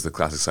is the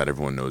classic side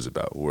everyone knows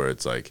about, where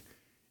it's like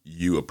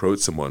you approach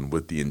someone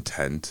with the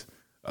intent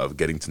of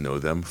getting to know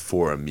them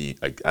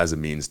as a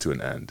means to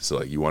an end. So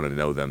like you want to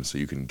know them so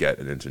you can get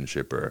an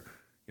internship or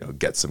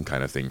get some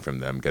kind of thing from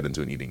them, get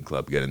into an eating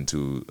club, get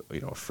into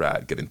a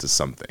frat, get into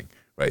something,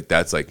 right?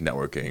 That's like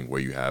networking,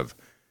 where you have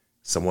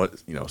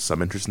somewhat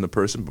some interest in the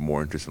person, but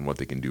more interest in what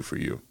they can do for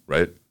you,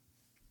 right?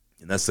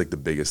 And that's like the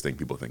biggest thing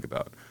people think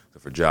about. So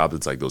for jobs,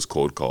 it's like those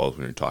cold calls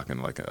when you're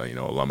talking like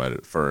alum at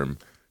a firm,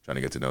 trying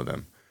to get to know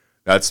them.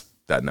 That's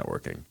that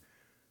networking.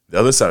 The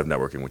other side of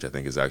networking, which I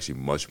think is actually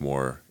much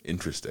more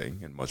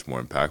interesting and much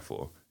more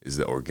impactful, is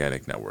the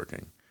organic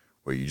networking,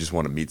 where you just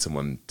want to meet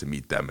someone to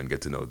meet them and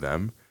get to know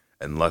them.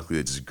 And luckily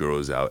it just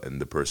grows out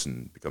and the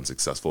person becomes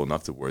successful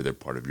enough to where they're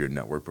part of your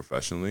network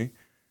professionally,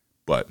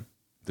 but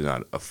they're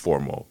not a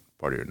formal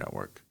part of your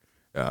network.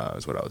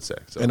 Is what I would say.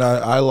 So. And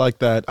I like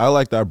that. I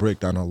like that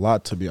breakdown a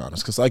lot, to be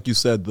honest, because like you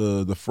said,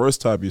 the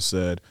first type you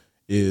said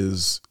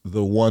is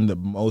the one that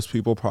most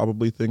people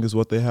probably think is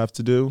what they have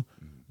to do.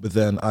 Mm-hmm. But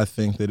then I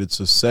think that it's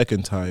a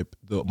second type,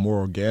 the more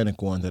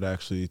organic one, that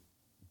actually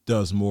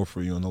does more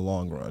for you in the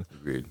long run.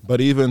 Agreed. But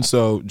even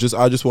so,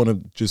 I just want to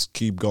just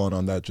keep going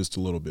on that just a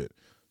little bit.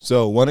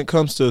 So when it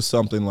comes to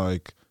something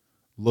like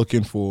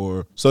looking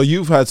for, so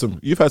you've had some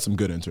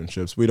good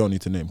internships. We don't need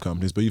to name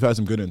companies, but you've had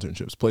some good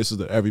internships, places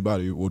that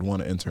everybody would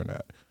want to intern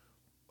at.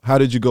 How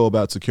did you go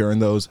about securing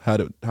those? How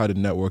did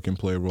networking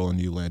play a role in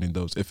you landing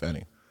those, if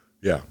any?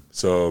 Yeah.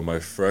 So my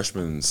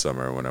freshman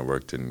summer when I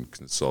worked in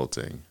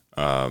consulting,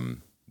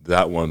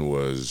 that one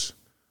was,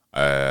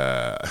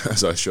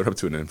 so I showed up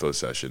to an info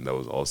session that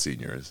was all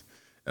seniors,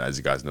 and as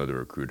you guys know, the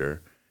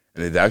recruiter.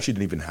 And they actually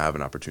didn't even have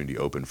an opportunity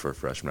open for a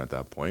freshman at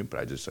that point,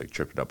 but I just like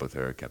tripped it up with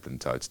her, kept in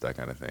touch, that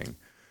kind of thing.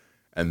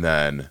 And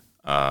then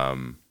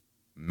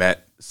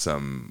met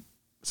some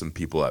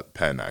people at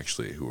Penn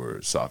actually who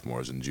were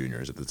sophomores and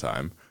juniors at the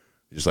time,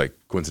 just like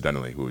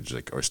coincidentally who just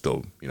like are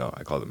still,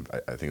 I call them,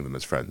 I think of them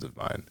as friends of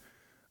mine.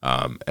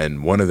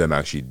 And one of them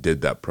actually did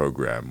that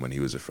program when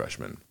he was a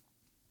freshman.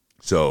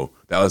 So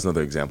that was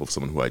another example of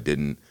someone who I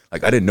didn't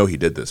know he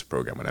did this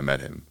program when I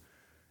met him.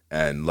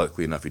 And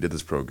luckily enough, he did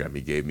this program.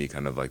 He gave me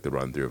kind of like the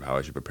run through of how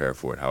I should prepare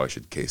for it, how I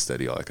should case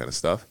study, all that kind of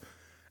stuff.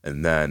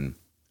 And then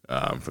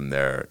from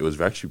there, it was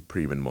actually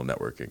pretty minimal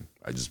networking.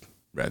 I just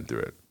ran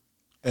through it.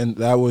 And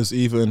that was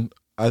even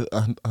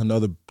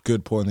another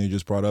good point that you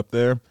just brought up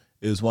there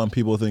is when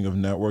people think of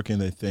networking,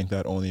 they think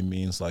that only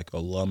means like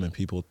alum and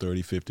people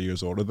 30, 50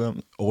 years older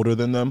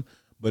than them.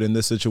 But in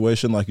this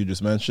situation, like you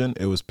just mentioned,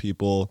 it was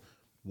people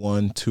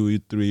 1, 2,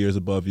 3 years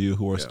above you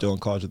who are still in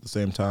college at the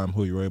same time,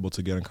 who you were able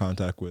to get in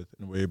contact with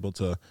and were able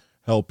to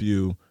help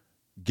you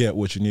get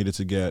what you needed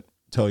to get,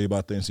 tell you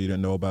about things you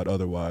didn't know about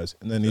otherwise.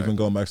 And then even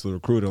going back to the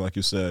recruiter, like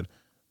you said,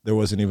 there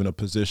wasn't even a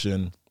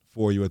position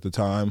for you at the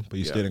time, but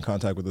you stayed in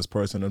contact with this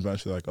person and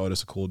eventually like, oh, this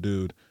is a cool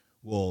dude.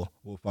 We'll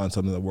find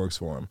something that works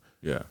for him.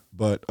 Yeah.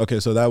 But, okay,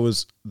 so that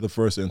was the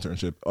first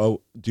internship. Oh,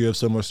 do you have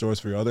similar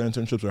stories for your other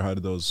internships, or how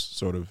did those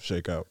sort of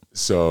shake out?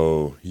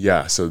 So,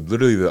 so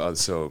literally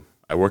so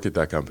I worked at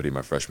that company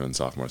my freshman and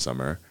sophomore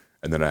summer,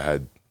 and then I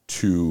had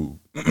 2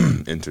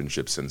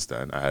 internships since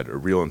then. I had a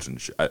real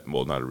internship,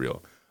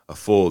 a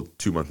full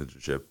 2-month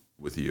internship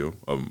with you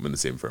in the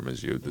same firm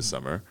as you this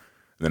summer. And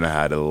then I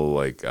had a little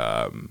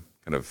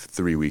kind of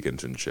 3-week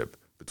internship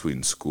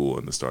between school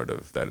and the start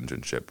of that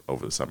internship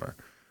over the summer.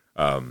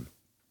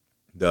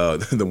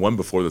 The one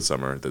before the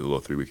summer, the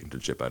little 3-week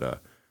internship at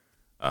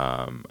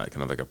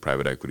kind of like a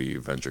private equity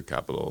venture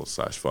capital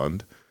 /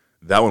 fund,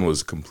 that one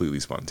was completely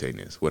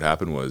spontaneous. What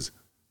happened was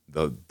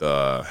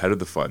the head of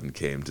the fund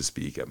came to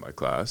speak at my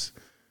class,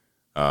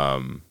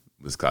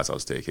 this class I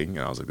was taking,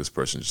 and I was like, this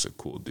person's just a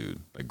cool dude,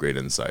 like great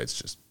insights,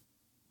 just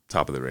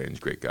top of the range,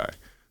 great guy.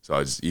 So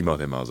I just emailed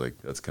him. I was like,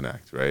 let's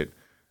connect, right?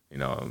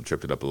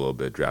 Tripped it up a little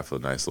bit, drafted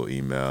a nice little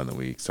email, and then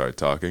we started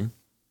talking.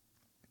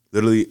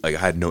 Literally, like I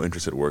had no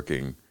interest in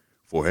working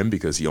for him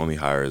because he only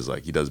hires,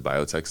 like he does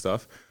biotech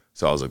stuff.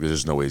 So I was like, there's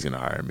just no way he's going to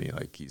hire me.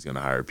 Like he's going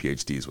to hire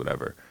PhDs,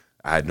 whatever.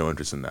 I had no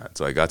interest in that.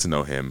 So I got to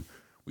know him.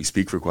 We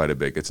speak for quite a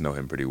bit, get to know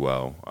him pretty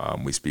well.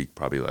 We speak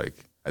probably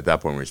at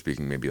that point we were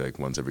speaking maybe like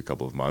once every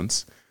couple of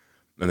months.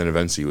 And then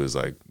eventually he was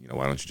like,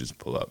 why don't you just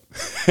pull up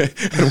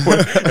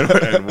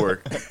and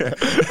work?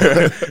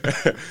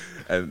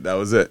 And that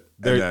was it.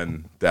 And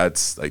then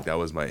that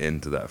was my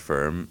into that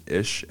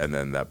firm-ish. And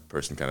then that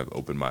person kind of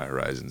opened my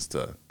horizons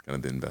to kind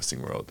of the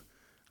investing world.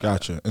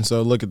 Gotcha. And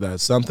so look at that.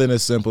 Something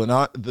as simple. And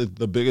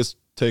the biggest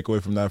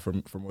takeaway from that,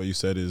 from what you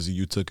said, is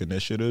you took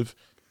initiative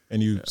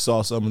and you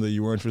saw something that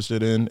you were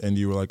interested in and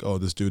you were like, oh,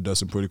 this dude does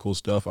some pretty cool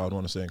stuff. I would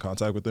want to stay in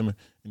contact with him.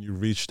 And you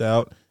reached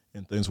out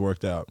and things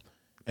worked out.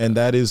 And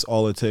that is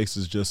all it takes,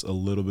 is just a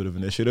little bit of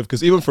initiative.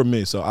 Because even for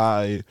me, so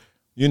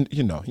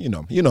you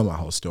know my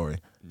whole story.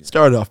 Yeah.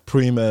 Started off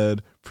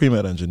pre-med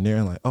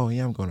engineering, like, oh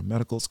yeah, I'm going to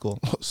medical school.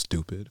 Oh,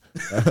 stupid.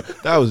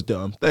 That was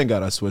dumb. Thank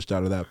God I switched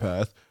out of that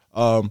path.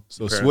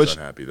 So switched.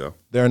 Aren't happy though.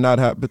 They're not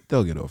happy, but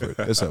they'll get over it.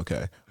 It's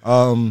okay.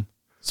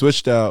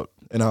 Switched out,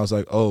 and I was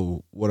like,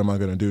 oh, what am I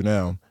going to do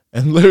now?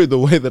 And literally the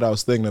way that I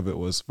was thinking of it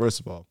was,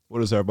 first of all,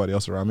 what is everybody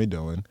else around me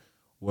doing?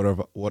 What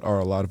are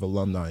a lot of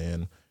alumni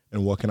in?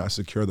 And what can I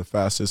secure the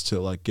fastest to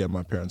like get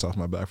my parents off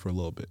my back for a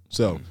little bit?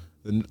 So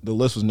the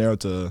list was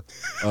narrowed to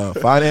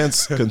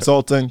finance,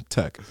 consulting,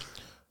 tech.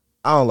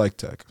 I don't like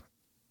tech.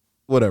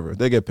 Whatever.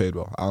 They get paid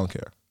well. I don't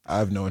care. I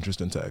have no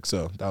interest in tech.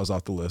 So that was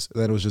off the list.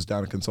 And then it was just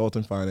down to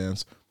consulting,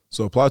 finance.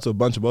 So applied to a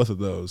bunch of both of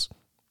those.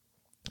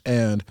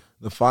 And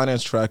the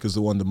finance track is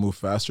the one to move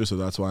faster. So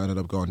that's why I ended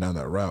up going down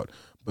that route.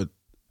 But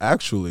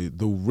actually,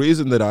 the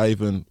reason that I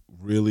even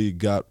really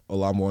got a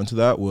lot more into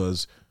that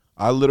was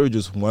I literally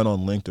just went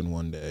on LinkedIn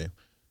one day,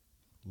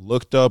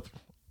 looked up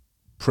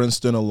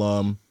Princeton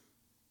alum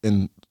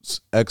in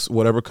X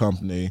whatever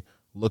company,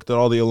 looked at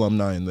all the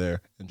alumni in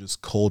there, and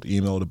just cold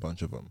emailed a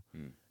bunch of them.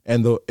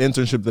 And the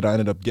internship that I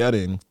ended up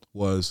getting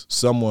was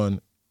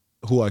someone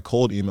who I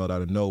cold emailed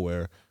out of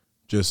nowhere,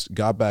 just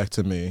got back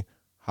to me,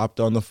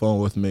 hopped on the phone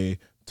with me,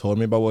 told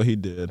me about what he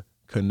did,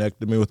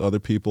 connected me with other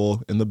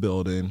people in the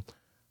building,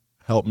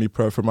 helped me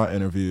prep for my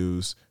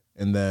interviews,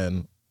 and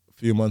then a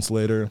few months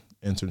later,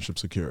 internship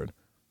secured.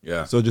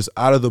 Yeah. So just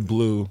out of the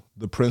blue,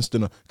 the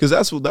Princeton, because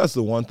that's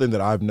the one thing that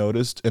I've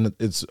noticed, and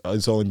it's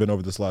only been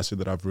over this last year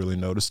that I've really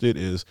noticed it,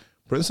 is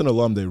Princeton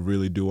alum, they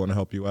really do want to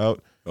help you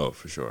out. Oh,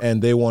 for sure.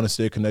 And they want to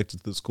stay connected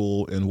to the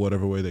school in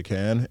whatever way they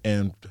can,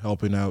 and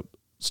helping out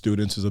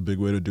students is a big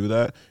way to do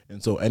that.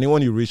 And so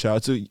anyone you reach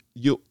out to,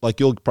 you'll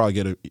probably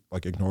get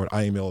ignored.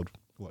 I emailed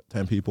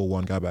 10 people,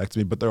 one got back to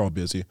me, but they're all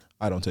busy.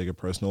 I don't take it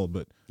personal,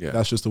 but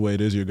that's just the way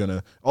it is.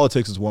 All it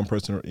takes is one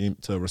person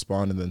to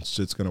respond, and then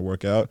shit's gonna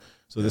work out.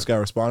 So this guy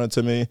responded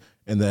to me,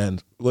 and then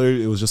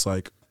literally it was just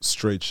like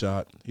straight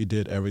shot. He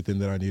did everything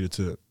that I needed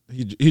to.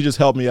 He just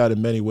helped me out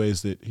in many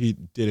ways that he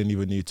didn't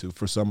even need to,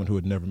 for someone who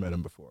had never met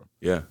him before.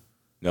 Yeah,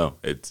 no,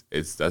 it's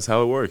that's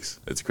how it works.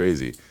 It's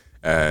crazy.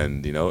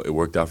 And, it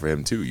worked out for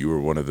him, too. You were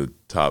one of the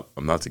top,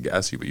 I'm not to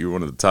gas you, but you were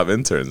one of the top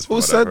interns. Who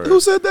said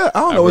that? I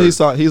don't know what he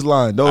saw. He's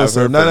lying. Don't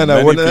listen. No.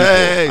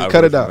 Hey,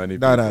 cut it out.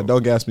 No,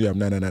 don't gas me up.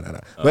 No.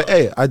 But,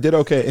 hey, I did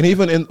okay. And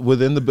even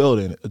within the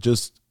building,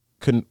 just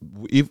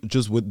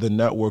with the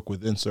network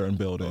within certain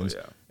buildings,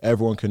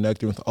 everyone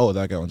connecting with,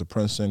 that guy went to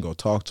Princeton, go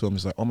talk to him.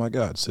 He's like, oh, my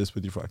God, sits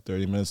with you for like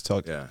 30 minutes,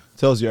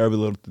 tells you every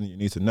little thing you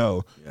need to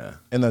know. Yeah.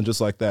 And then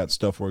just like that,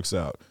 stuff works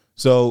out.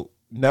 So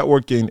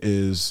networking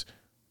is...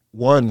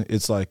 One,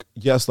 it's like,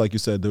 yes, like you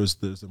said, there's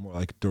a more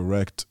like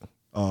direct,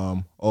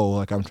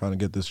 like I'm trying to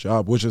get this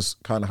job, which is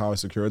kind of how I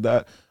secured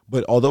that.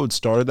 But although it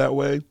started that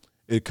way,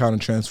 it kind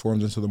of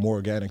transformed into the more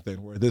organic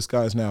thing, where this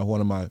guy's now one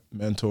of my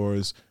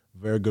mentors,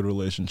 very good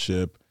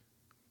relationship,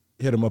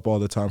 hit him up all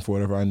the time for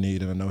whatever I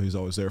need, and I know he's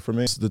always there for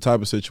me. It's the type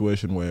of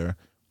situation where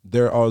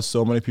there are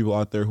so many people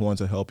out there who want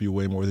to help you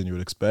way more than you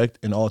would expect,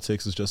 and all it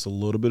takes is just a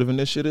little bit of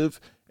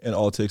initiative, and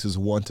all it takes is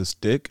one to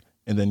stick,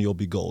 and then you'll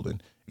be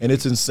golden. And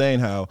it's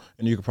insane how,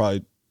 and you could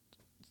probably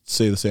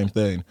say the same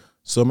thing,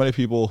 so many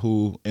people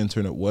who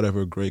intern at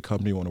whatever great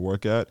company you want to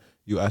work at,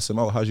 you ask them,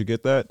 how'd you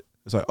get that?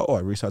 It's like, I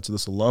reached out to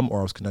this alum,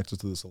 or I was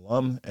connected to this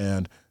alum,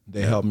 and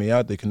they helped me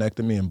out, they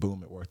connected me, and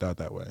boom, it worked out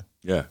that way.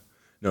 Yeah.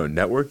 No,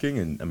 networking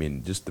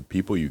and, just the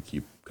people you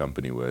keep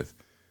company with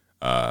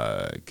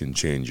can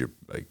change your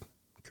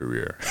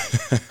career.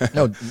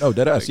 No,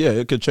 dead ass. Yeah,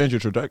 it could change your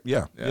trajectory.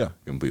 Yeah.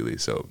 Completely.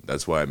 So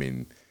that's why, I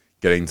mean,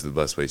 getting to the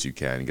best place you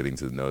can, getting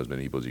to know as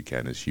many people as you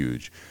can is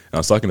huge. And I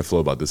was talking to Flo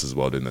about this as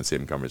well during that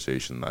same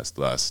conversation last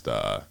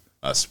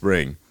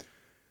spring.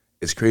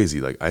 It's crazy.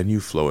 Like, I knew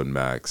Flo and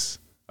Max.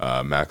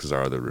 Max is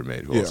our other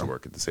roommate who also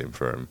work at the same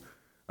firm.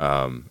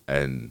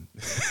 And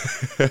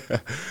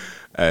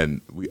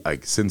and we,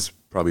 like, since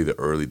probably the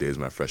early days of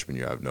my freshman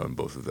year, I've known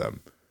both of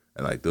them.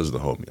 And, like, those are the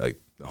homies. Like,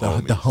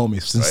 the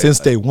homies. Right? Since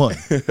day one.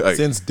 Like,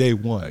 since day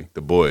one. Like,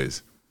 the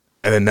boys.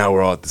 And then now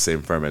we're all at the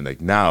same firm. And,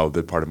 like, now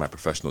they're part of my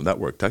professional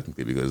network,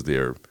 technically, because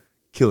they're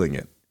killing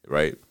it,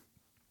 right?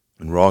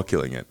 And we're all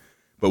killing it.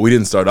 But we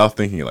didn't start off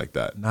thinking it like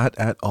that. Not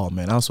at all,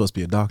 man. I was supposed to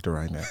be a doctor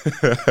right now.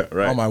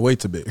 Right. On my way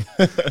to be.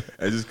 It's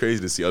just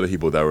crazy to see other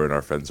people that were in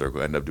our friend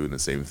circle end up doing the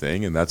same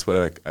thing. And that's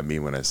what I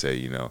mean when I say,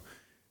 you know,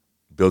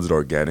 build it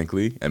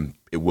organically and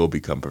it will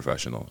become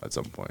professional at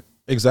some point.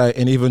 Exactly.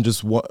 And even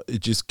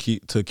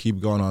keep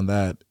going on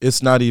that.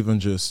 It's not even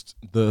just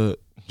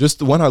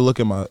when I look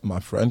at my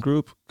friend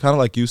group, kind of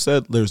like you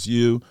said, there's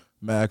you,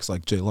 Max,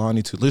 like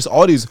Jaylani too. There's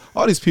all these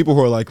people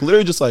who are like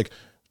literally just like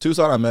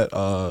Tucson. I met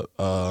at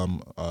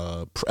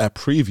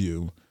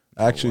Preview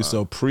actually.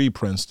 So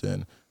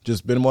pre-Princeton,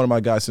 just been one of my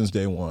guys since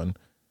day one.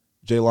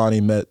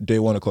 Jaylani met day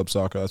one of club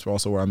soccer. That's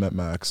also where I met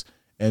Max,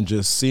 and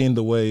just seeing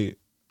the way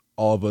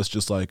all of us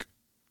just like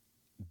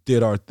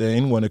did our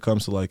thing when it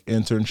comes to like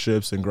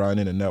internships and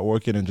grinding and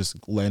networking and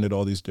just landed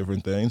all these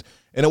different things.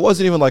 And it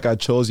wasn't even like I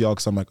chose y'all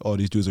because I'm like, oh,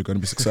 these dudes are going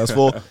to be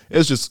successful.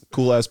 It's just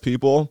cool ass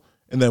people.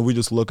 And then we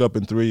just look up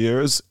in 3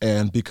 years.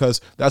 And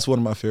because that's one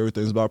of my favorite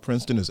things about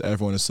Princeton is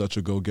everyone is such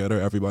a go-getter.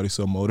 Everybody's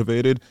so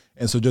motivated.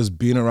 And so just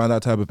being around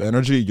that type of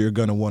energy, you're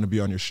going to want to be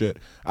on your shit.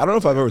 I don't know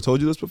if I've ever told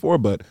you this before,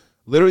 but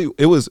literally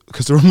it was,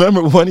 because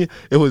remember when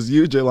it was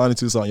you, Jaylani,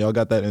 Tucson, y'all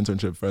got that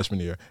internship freshman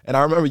year. And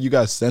I remember you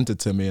guys sent it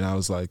to me and I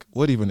was like,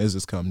 what even is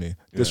this company?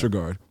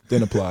 Disregard.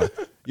 Didn't apply.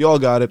 You all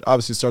got it.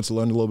 Obviously start to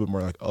learn a little bit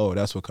more like, oh,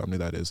 that's what company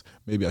that is.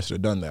 Maybe I should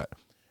have done that.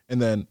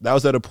 And then that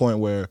was at a point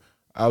where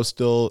I was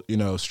still,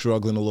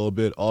 struggling a little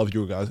bit. All of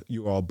you guys,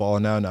 you were all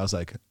balling out. And I was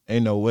like,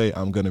 ain't no way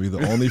I'm going to be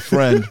the only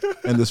friend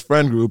in this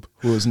friend group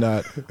who is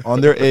not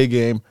on their A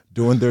game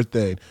doing their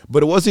thing.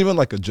 But it wasn't even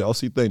like a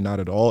jealousy thing,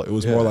 not at all. It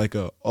was more like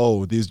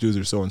these dudes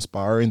are so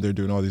inspiring. They're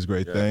doing all these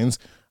great things.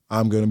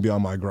 I'm going to be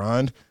on my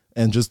grind.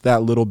 And just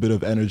that little bit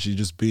of energy,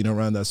 just being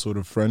around that sort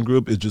of friend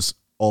group, it just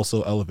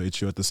also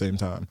elevates you at the same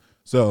time.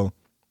 So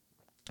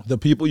the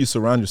people you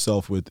surround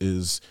yourself with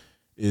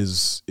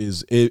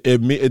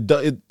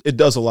it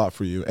does a lot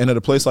for you. And at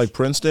a place like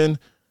Princeton,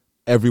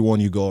 everyone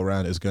you go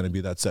around is going to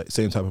be that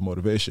same type of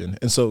motivation.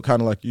 And so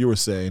kind of like you were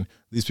saying,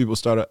 these people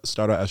start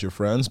out as your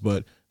friends,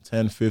 but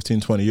 10,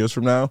 15, 20 years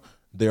from now,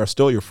 they are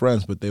still your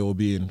friends, but they will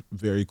be in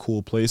very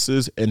cool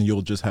places and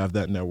you'll just have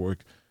that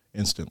network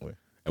instantly.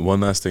 And one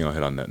last thing I'll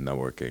hit on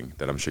networking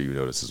that I'm sure you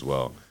noticed as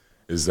well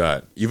is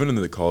that even in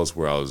the calls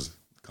where I was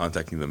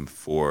contacting them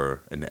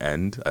for an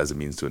end, as a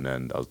means to an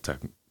end, I was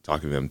talking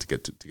to them to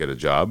get a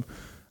job,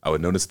 I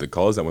would notice the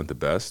calls that went the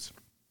best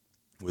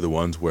were the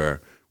ones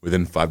where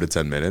within 5 to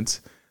 10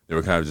 minutes, they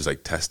were kind of just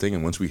like testing.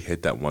 And once we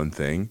hit that one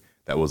thing,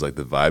 that was like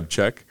the vibe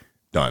check,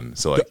 done.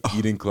 So like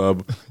eating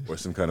club or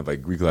some kind of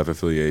like Greek life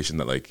affiliation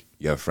that like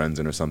you have friends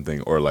in or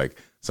something, or like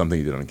something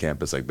you did on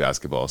campus, like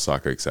basketball,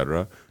 soccer,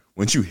 etc.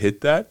 Once you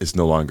hit that, it's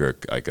no longer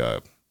like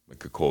a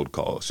cold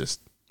call. It's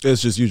just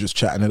you just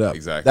chatting it up.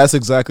 Exactly. That's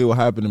exactly what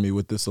happened to me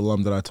with this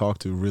alum that I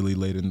talked to really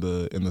late in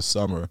the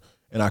summer.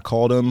 And I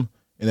called him.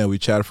 And then we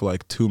chatted for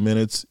like 2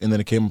 minutes, and then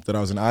it came up that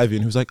I was in Ivy,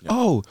 and he was like,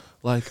 my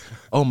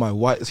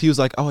wife. He was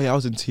like, oh, yeah, I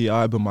was in TI,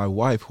 but my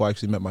wife, who I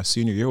actually met my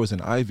senior year, was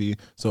in Ivy.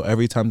 So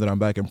every time that I'm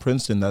back in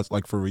Princeton, that's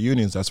like for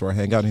reunions, that's where I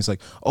hang out. And he's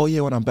like, oh,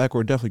 yeah, when I'm back,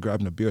 we're definitely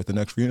grabbing a beer at the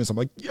next reunion. So I'm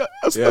like, yes,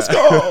 let's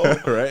go.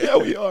 Right? Yeah,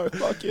 we are.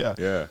 Fuck yeah.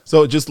 Yeah.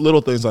 So just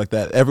little things like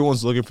that.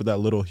 Everyone's looking for that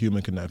little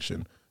human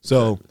connection.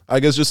 So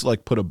I guess just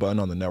like put a button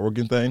on the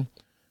networking thing.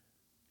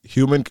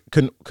 Human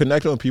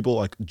connecting with people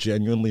like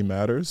genuinely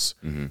matters.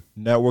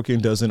 Mm-hmm. Networking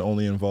doesn't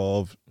only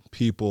involve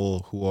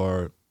people who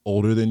are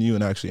older than you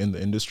and actually in the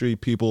industry.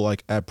 People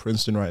like at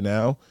Princeton right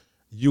now,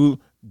 you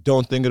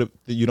don't think of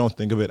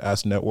it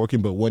as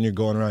networking, but when you're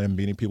going around and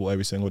meeting people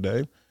every single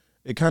day,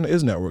 it kind of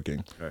is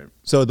networking. Right.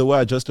 So the way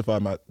I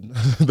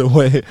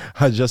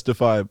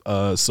justify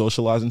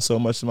socializing so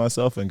much to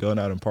myself and going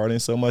out and partying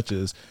so much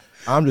is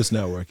I'm just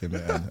networking,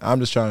 man.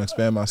 I'm just trying to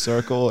expand my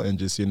circle and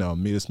just,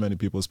 meet as many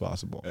people as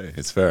possible. Hey,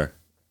 it's fair.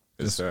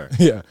 It's fair.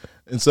 Yeah.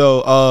 And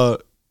so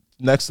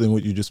next thing,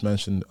 what you just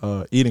mentioned,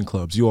 eating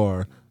clubs.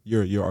 You're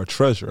our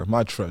treasurer,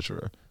 my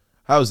treasurer.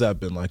 How has that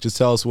been like? Just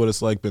tell us what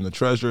it's like being the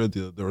treasurer,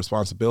 the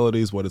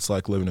responsibilities, what it's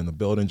like living in the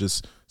building.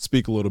 Just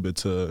speak a little bit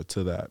to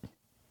that.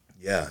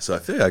 Yeah, so I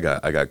feel like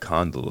I got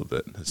conned a little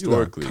bit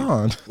historically. You are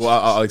conned? Well,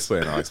 I'll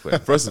explain.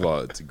 First of all,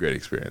 it's a great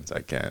experience.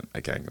 I can't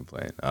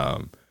complain.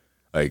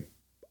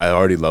 I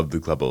already love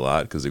the club a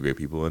lot because there are great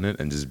people in it,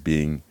 and just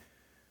being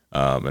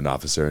an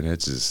officer in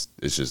it's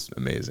just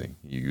amazing.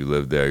 You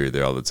live there, you're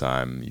there all the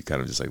time. You kind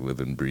of just like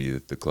live and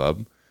breathe the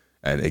club,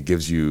 and it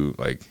gives you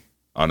like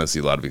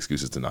honestly a lot of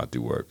excuses to not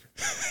do work.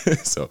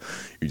 So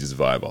you just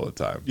vibe all the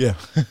time. Yeah.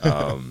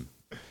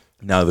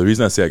 Now, the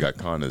reason I say I got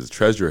con is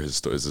treasurer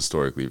is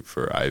historically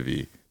for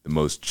Ivy the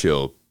most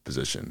chill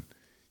position.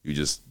 You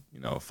just,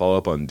 follow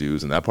up on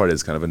dues, and that part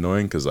is kind of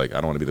annoying because, like, I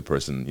don't want to be the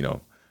person,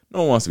 no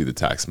one wants to be the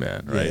tax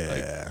man, right?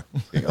 Yeah.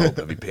 Like,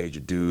 have you paid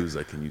your dues?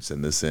 Like, can you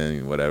send this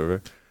in,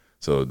 whatever?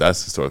 So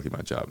that's historically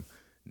my job.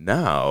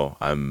 Now,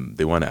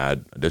 they want to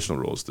add additional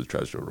roles to the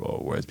treasurer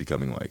role, where it's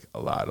becoming, like, a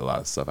lot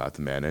of stuff I have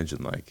to manage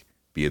and, like,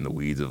 be in the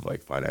weeds of,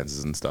 like,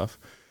 finances and stuff,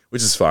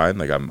 which is fine.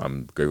 Like,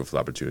 I'm grateful for the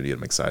opportunity, and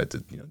I'm excited to,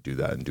 do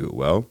that and do it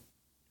well.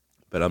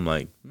 But I'm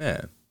like,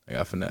 man, I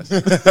got finesse.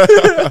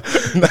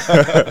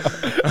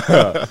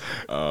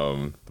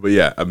 But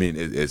yeah, I mean,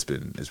 it's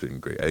been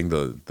great. I think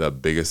the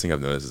biggest thing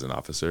I've noticed as an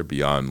officer,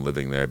 beyond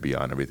living there,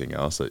 beyond everything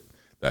else that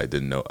I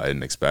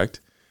didn't expect,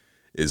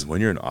 is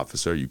when you're an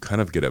officer, you kind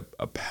of get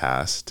a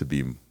pass to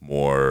be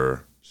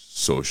more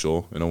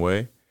social in a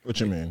way. What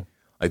you mean?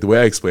 Like, the way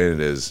I explain it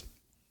is,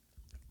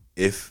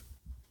 if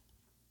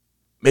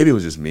maybe it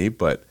was just me,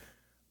 but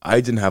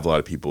I didn't have a lot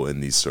of people in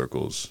these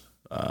circles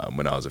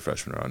when I was a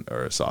freshman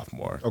or a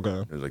sophomore.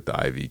 Okay. There's like the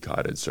Ivy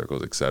cottage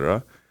circles,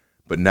 etc.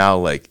 But now,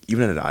 like,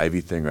 even at an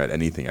Ivy thing or at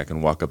anything, I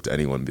can walk up to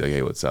anyone and be like,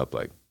 hey, what's up?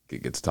 Like,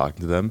 get to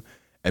talking to them.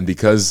 And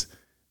because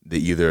they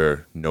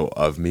either know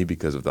of me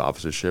because of the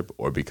officership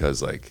or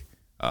because, like,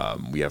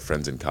 we have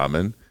friends in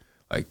common,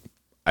 like,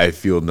 I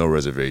feel no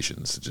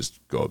reservations to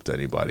just go up to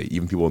anybody,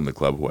 even people in the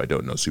club who I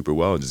don't know super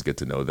well, and just get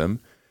to know them.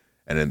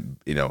 And then,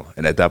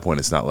 and at that point,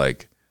 it's not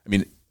like, I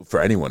mean,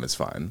 for anyone, it's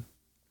fine.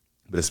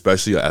 But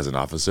especially as an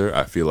officer,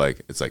 I feel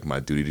like it's like my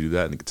duty to do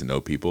that and get to know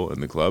people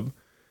in the club.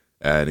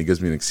 And it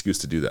gives me an excuse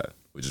to do that,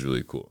 which is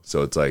really cool.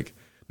 So it's like,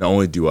 not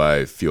only do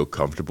I feel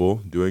comfortable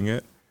doing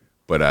it,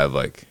 but I've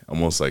like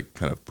almost like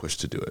kind of pushed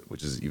to do it,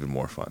 which is even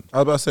more fun. I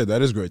was about to say,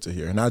 that is great to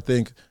hear. And I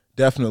think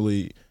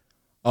definitely,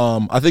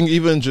 I think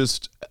even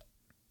just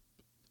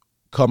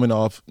coming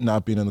off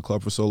not being in the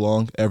club for so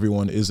long,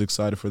 everyone is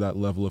excited for that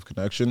level of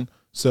connection.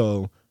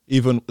 So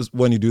even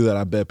when you do that,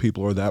 I bet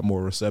people are that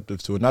more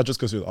receptive to it. Not just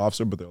because you're the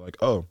officer, but they're like,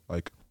 oh,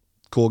 like,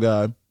 cool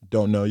guy,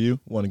 don't know you,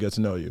 want to get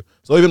to know you.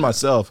 So even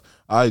myself,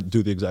 I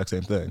do the exact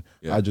same thing.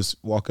 Yeah. I just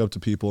walk up to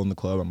people in the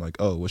club. I'm like,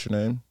 oh, what's your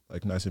name?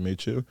 Like, nice to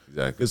meet you.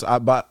 Exactly.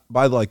 Because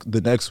by like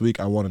the next week,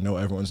 I want to know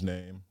everyone's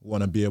name,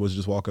 want to be able to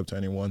just walk up to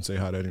anyone, say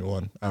hi to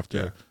anyone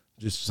after,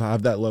 just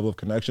have that level of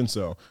connection.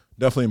 So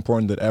definitely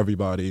important that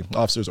everybody,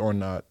 officers or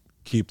not,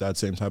 keep that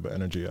same type of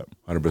energy up.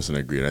 100%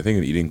 agree. And I think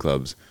in eating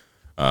clubs,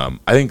 I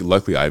think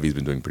luckily Ivy's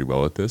been doing pretty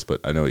well with this,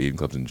 but I know eating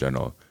clubs in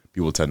general,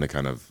 people tend to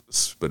kind of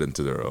split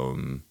into their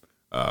own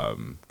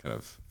kind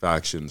of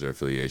factions or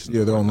affiliations.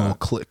 Yeah, their own little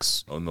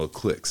cliques. Own little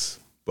cliques.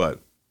 But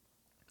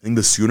I think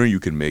the sooner you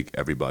can make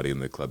everybody in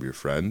the club your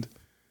friend,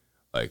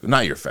 like,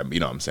 not your friend, but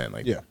you know what I'm saying?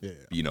 Like,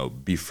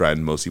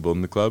 befriend most people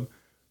in the club,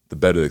 the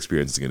better the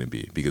experience is going to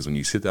be. Because when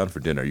you sit down for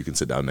dinner, you can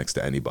sit down next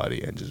to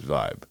anybody and just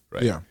vibe,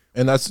 right? Yeah.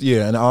 And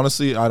and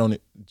honestly,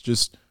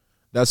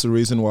 that's the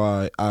reason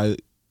why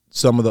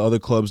some of the other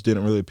clubs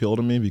didn't really appeal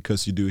to me,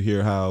 because you do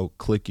hear how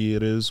cliquey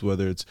it is,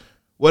 whether it's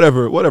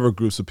whatever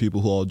groups of people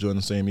who all join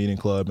the same eating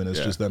club, and it's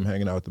just them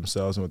hanging out with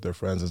themselves and with their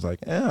friends. It's like,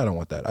 I don't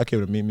want that. I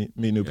came to meet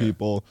new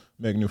people,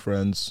 make new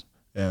friends,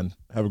 and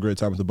have a great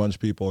time with a bunch of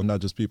people, and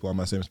not just people on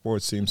my same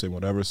sports team, same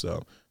whatever.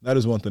 So that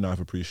is one thing I've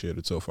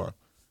appreciated so far.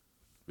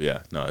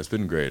 Yeah, no, it's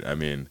been great. I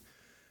mean,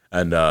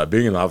 and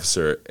being an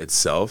officer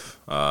itself,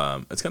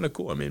 it's kind of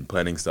cool. I mean,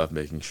 planning stuff,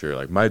 making sure,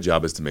 like, my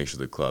job is to make sure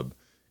the club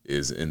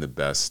is in the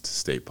best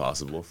state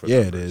possible for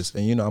it is.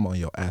 And I'm on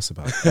your ass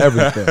about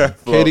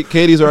everything.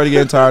 Katie's already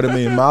getting tired of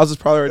me. Miles is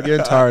probably already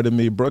getting tired of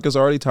me. Brooke is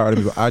already tired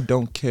of me, but I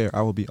don't care.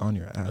 I will be on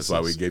your ass. That's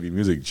why we gave you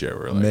music chair.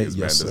 We're like, this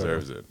man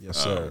deserves it. Yes,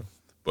 sir.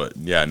 But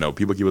yeah, no,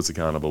 people keep us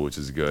accountable, which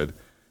is good.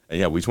 And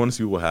yeah, we just want to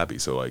see people happy.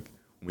 So, like,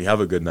 when we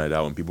have a good night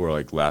out, when people are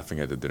like laughing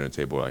at the dinner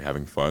table, like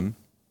having fun,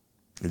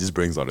 it just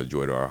brings a lot of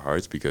joy to our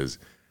hearts, because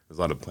there's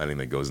a lot of planning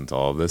that goes into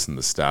all of this, and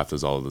the staff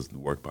does all of the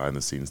work behind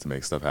the scenes to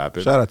make stuff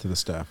happen. Shout out to the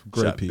staff.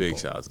 Great people. Big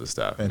shout out to the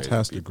staff.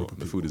 Fantastic group of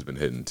people. The food has been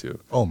hitting too.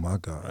 Oh, my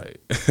God. Right.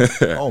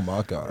 Oh,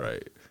 my God.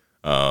 Right.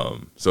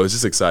 So it's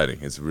just exciting.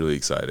 It's really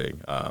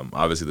exciting.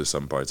 Obviously, there's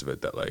some parts of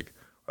it that, like,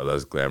 are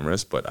less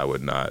glamorous, but I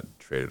would not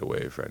trade it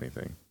away for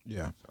anything.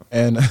 Yeah. So.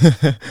 And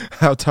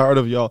how tired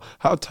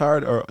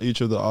are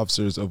each of the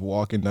officers of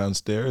walking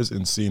downstairs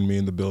and seeing me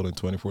in the building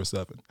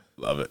 24/7?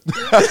 Love it.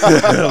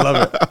 I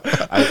love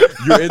it.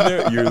 You're in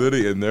there. You're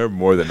literally in there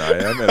more than I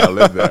am, and I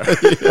live there.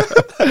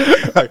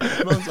 Like,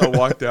 sometimes I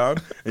walk down,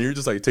 and you're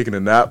just like taking a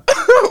nap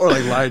or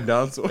like lying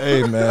down. So.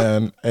 Hey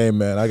man,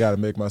 I got to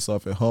make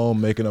myself at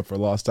home, making up for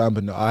lost time.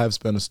 But no, I have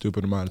spent a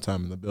stupid amount of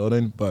time in the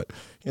building. But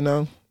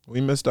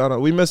we missed out on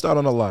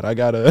a lot.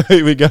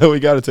 We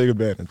gotta take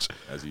advantage.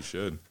 As you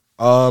should.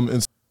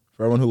 And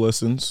for everyone who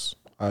listens,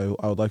 I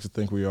would like to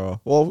think I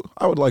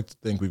would like to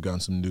think we've gotten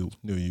some new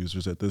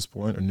users at this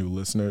point, or new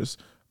listeners.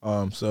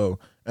 So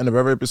end of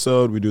every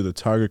episode, we do the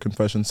Tiger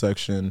Confession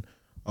section.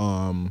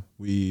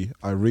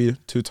 I read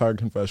 2 Tired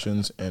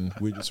Confessions, and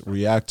we just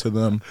react to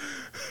them,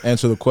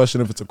 answer the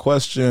question if it's a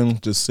question,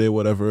 just say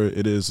whatever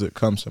it is that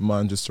comes to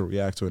mind just to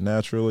react to it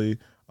naturally.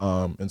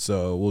 And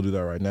so we'll do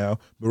that right now.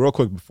 But real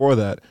quick before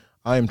that,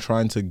 I am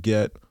trying to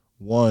get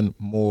one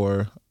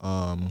more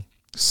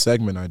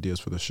segment ideas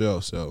for the show.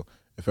 So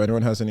if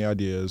anyone has any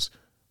ideas,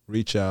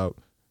 reach out,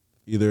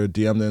 either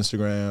DM the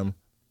Instagram,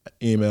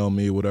 email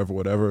me,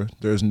 whatever.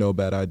 There's no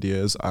bad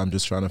ideas. I'm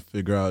just trying to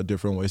figure out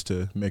different ways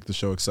to make the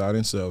show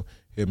exciting. So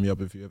hit me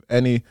up if you have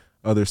any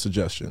other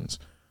suggestions.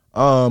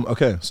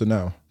 Okay, so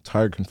now,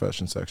 Tired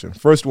Confession section.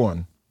 First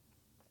one.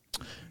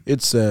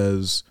 It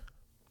says,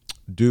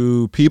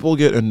 do people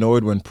get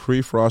annoyed when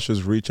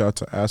pre-froshes reach out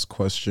to ask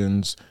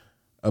questions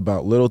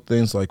about little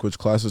things like which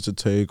classes to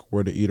take,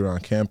 where to eat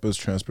around campus,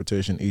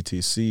 transportation,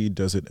 etc.?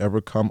 Does it ever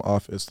come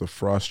off as the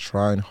frosh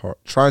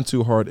trying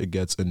too hard it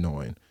gets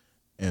annoying?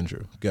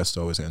 Andrew, guests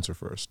always answer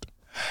first.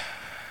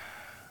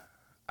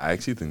 I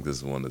actually think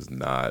this one is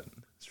not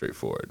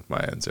straightforward,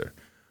 my answer,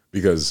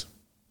 because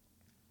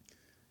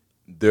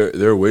there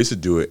are ways to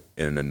do it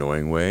in an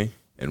annoying way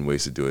and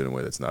ways to do it in a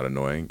way that's not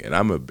annoying. And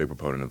I'm a big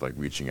proponent of like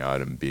reaching out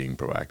and being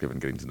proactive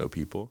and getting to know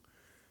people.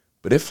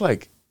 But if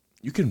like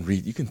you can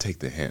take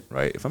the hint,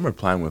 right? If I'm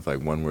replying with like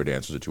 1-word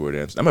answers or 2-word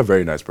answers, I'm a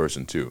very nice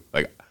person too.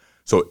 Like,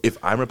 so if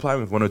I'm replying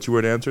with 1 or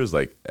 2-word answers,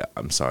 like,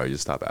 I'm sorry,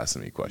 just stop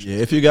asking me questions.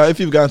 Yeah, if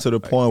you've gotten to the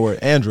point where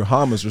Andrew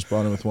Hama's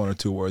responding with 1 or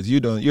 2 words, you're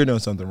doing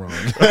something wrong.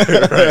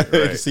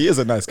 right. He is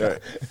a nice guy.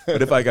 Right.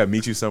 But if like I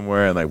meet you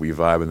somewhere and like we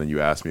vibe and then you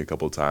ask me a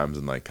couple of times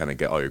and like kind of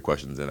get all your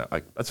questions in,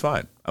 like that's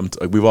fine.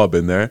 Like we've all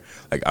been there.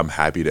 Like I'm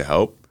happy to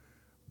help,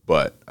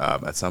 but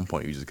at some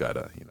point you just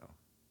gotta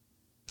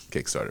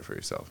kickstart it for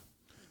yourself.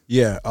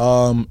 Yeah.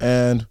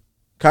 And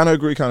kind of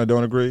agree, kind of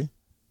don't agree.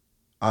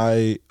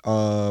 I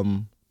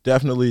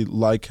definitely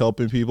like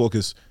helping people,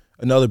 because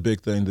another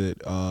big thing that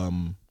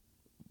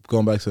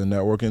going back to the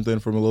networking thing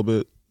from a little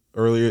bit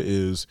earlier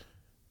is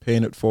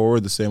paying it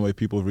forward the same way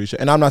people reach out.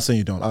 And I'm not saying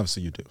you don't.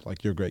 Obviously you do.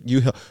 Like, you're great.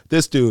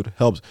 This dude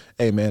helps.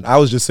 Hey, man, I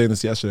was just saying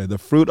this yesterday. The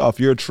fruit off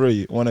your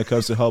tree when it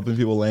comes to helping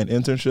people land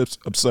internships,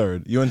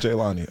 absurd. You and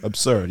Jaylani,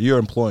 absurd. You're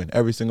employing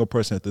every single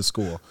person at this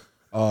school.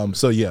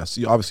 So, yes,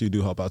 you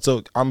do help out.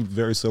 So I'm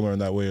very similar in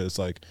that way. It's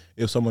like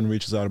if someone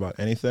reaches out about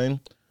anything,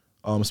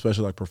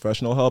 especially like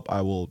professional help,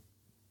 I will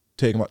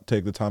take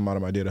the time out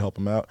of my day to help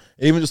them out.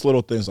 And even just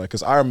little things like,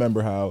 because I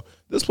remember how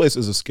this place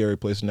is a scary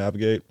place to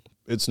navigate.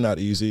 It's not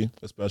easy,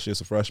 especially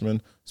as a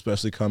freshman,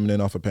 especially coming in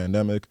off a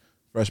pandemic,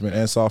 freshman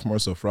and sophomore,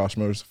 so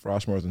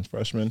freshmers and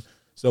freshmen.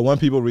 So when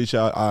people reach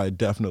out, I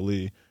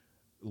definitely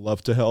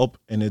love to help,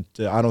 and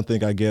I don't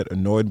think I get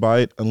annoyed by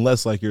it,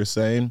 unless, like you're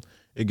saying,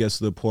 it gets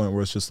to the point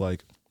where it's just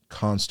like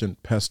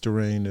constant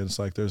pestering, and it's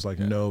like there's like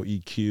no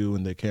EQ,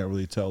 and they can't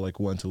really tell like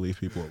when to leave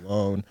people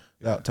alone,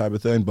 that type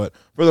of thing. But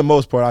for the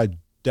most part, I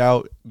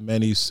doubt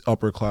many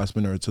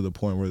upperclassmen are to the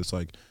point where it's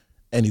like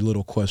any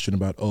little question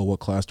about, oh, what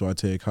class do I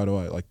take? How do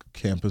I, like,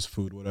 campus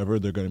food, whatever,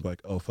 they're going to be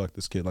like, oh, fuck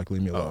this kid, like,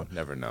 leave me alone. Oh,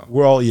 never know.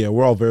 We're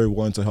all very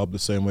willing to help the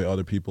same way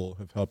other people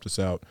have helped us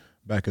out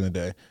back in the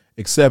day.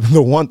 Except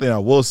the one thing I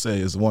will say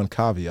is one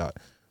caveat.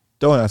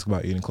 Don't ask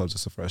about eating clubs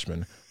as a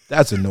freshman.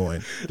 That's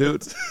annoying.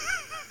 Dude,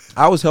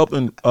 I was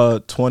helping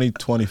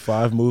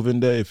 2025 move-in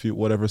day,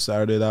 whatever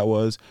Saturday that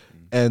was,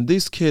 and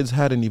these kids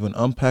hadn't even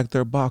unpacked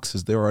their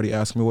boxes. They were already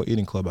asking me what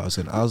eating club I was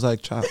in. I was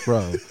like,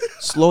 bro,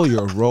 slow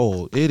your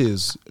roll. It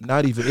is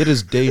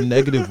day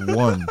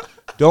 -1.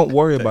 Don't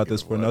worry about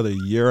this for another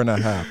year and a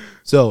half.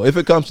 So if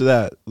it comes to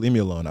that, leave me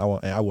alone.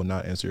 I will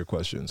not answer your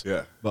questions.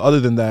 Yeah. But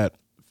other than that,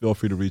 feel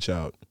free to reach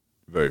out.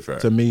 Very fair.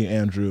 To me,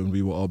 Andrew, and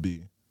we will all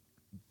be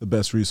the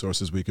best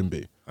resources we can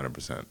be.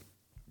 100%.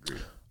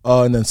 Agreed.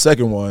 And then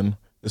second one,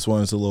 this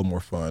one is a little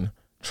more fun.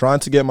 Trying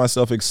to get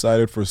myself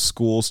excited for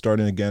school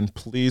starting again.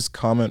 Please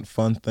comment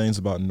fun things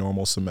about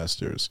normal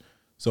semesters.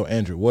 So,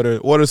 Andrew, what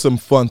are some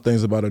fun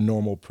things about a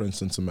normal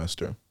Princeton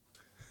semester?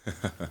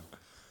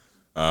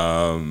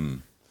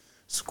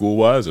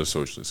 School-wise or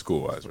socially?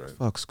 School-wise, right?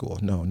 Fuck school.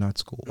 No, not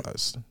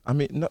school-wise. I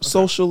mean, no,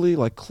 socially,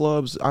 like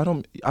clubs. I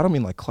don't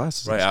mean like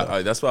classes.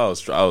 Right. That's why I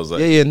was like.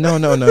 Yeah. No.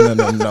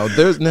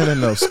 There's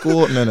no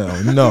school.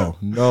 No.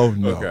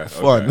 Okay,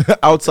 fun. okay.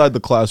 Outside the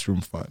classroom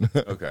fun.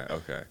 Okay.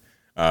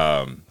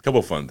 Couple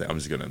of fun things. I'm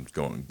just gonna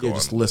go Yeah,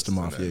 just on list the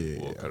them list off. and then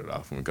Yeah. We'll cut it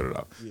off when we cut it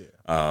off.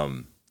 Yeah.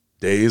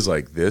 Days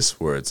like this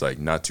where it's like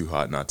not too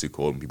hot, not too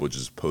cold, and people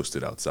just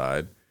posted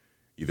outside,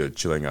 either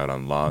chilling out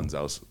on lawns,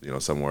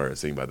 somewhere,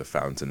 sitting by the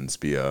fountain in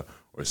Spia,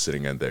 or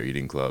sitting at their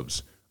eating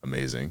clubs.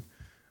 Amazing.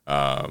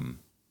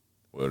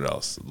 What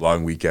else?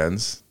 Long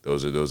weekends.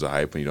 Those are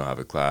hype when you don't have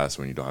a class,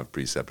 when you don't have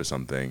precept or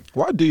something.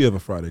 Why do you have a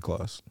Friday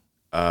class?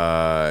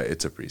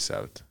 It's a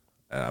precept.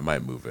 And I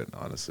might move it,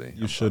 honestly.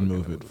 You should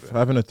move it.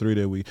 Having a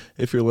 3-day week.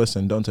 If you're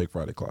listening, don't take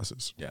Friday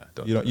classes. Yeah,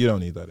 you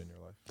don't need that in your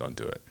life. Don't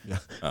do it. Yeah.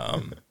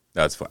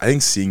 That's fun. I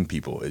think seeing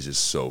people is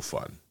just so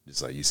fun.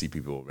 Just like you see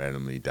people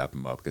randomly, dap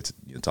them up, get to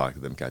talk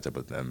to them, catch up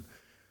with them.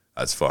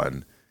 That's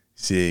fun.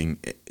 Seeing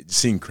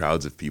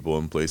crowds of people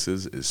in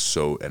places is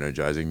so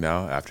energizing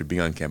now. After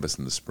being on campus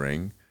in the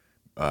spring,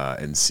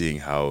 and seeing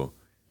how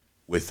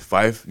with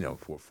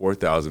for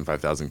 4,000,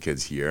 5,000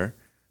 kids here,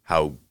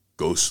 how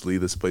ghostly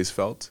this place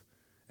felt.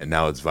 And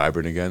now it's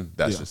vibrant again.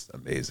 That's just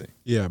amazing.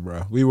 Yeah,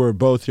 bro. We were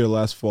both here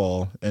last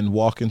fall and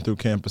walking through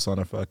campus on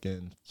a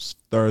fucking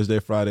Thursday,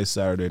 Friday,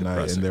 Saturday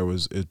night, and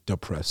it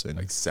depressing.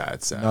 Like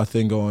sad.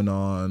 Nothing going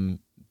on.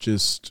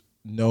 Just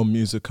no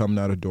music coming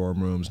out of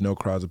dorm rooms. No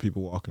crowds of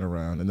people walking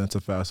around. And that's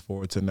a fast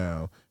forward to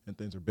now, and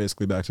things are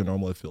basically back to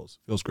normal. It feels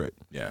great.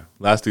 Yeah.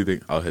 Last two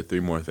things. I'll hit three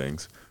more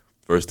things.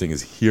 First thing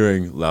is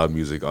hearing loud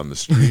music on the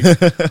street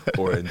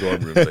or in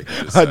dorm rooms, like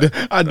you just said.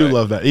 I do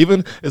love that.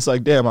 Even it's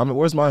like, damn,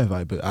 where's my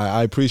invite? But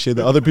I appreciate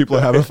that other people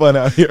are having fun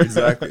out here.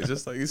 Exactly. It's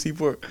just like you see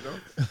people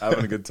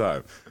having a good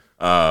time.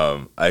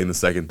 I think the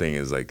second thing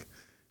is like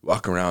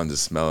walking around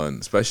just smelling,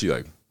 especially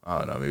like, I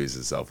don't know, maybe it's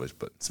just selfish,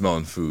 but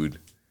smelling food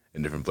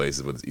in different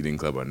places, whether it's Eating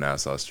Club on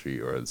Nassau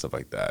Street or stuff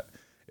like that.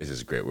 It's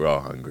just great. We're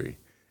all hungry.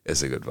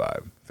 It's a good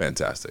vibe.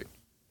 Fantastic.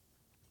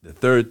 The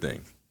third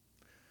thing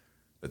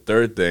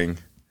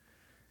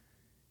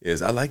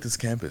is I like this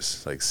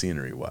campus, like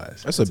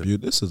scenery-wise. This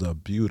is a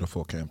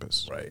beautiful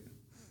campus. Right.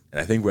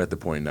 And I think we're at the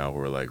point now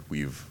where, like,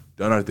 we've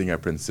done our thing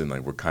at Princeton.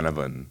 Like, we're kind of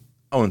I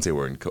wouldn't say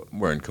we're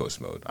in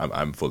coast mode.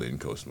 I'm fully in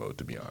coast mode,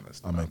 to be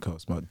honest. I'm in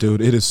coast mode. Dude,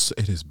 it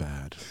is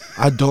bad.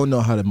 I don't know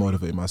how to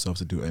motivate myself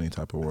to do any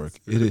type of work.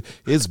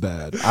 It's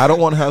bad. I don't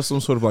want to have some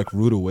sort of, like,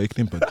 rude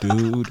awakening, but,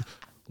 dude,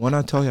 when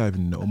I tell you I have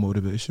no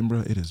motivation, bro,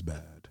 it is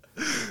bad.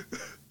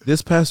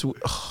 This past week...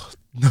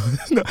 No,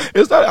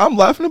 it's not. I'm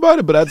laughing about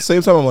it, but at the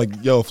same time, I'm like,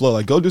 yo, Flo,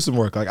 like, go do some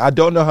work. Like, I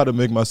don't know how to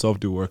make myself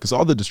do work because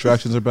all the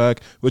distractions are back,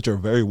 which are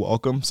very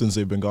welcome since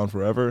they've been gone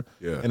forever.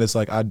 Yeah. And it's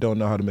like, I don't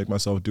know how to make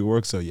myself do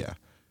work. So, yeah.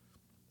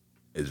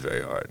 It's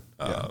very hard.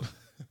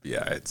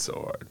 Yeah, it's so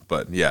hard.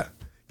 But, yeah,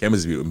 campus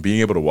is beautiful.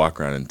 Being able to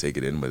walk around and take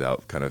it in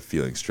without kind of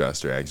feeling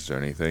stressed or anxious or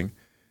anything,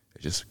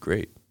 it's just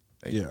great.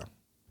 Yeah.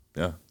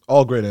 Yeah.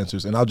 All great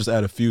answers. And I'll just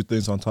add a few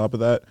things on top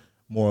of that,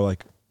 more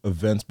like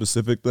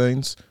event-specific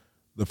things.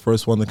 The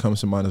first one that comes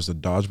to mind is the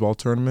dodgeball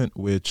tournament,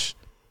 which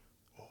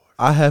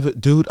I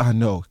haven't, dude, I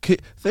know.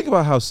 Think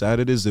about how sad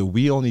it is that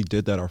we only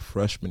did that our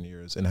freshman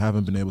years and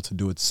haven't been able to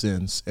do it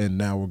since, and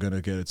now we're going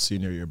to get it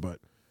senior year,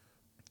 but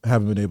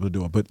haven't been able to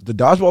do it. But the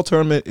dodgeball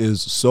tournament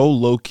is so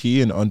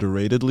low-key and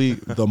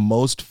underratedly the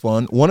most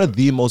fun, one of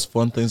the most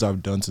fun things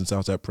I've done since I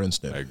was at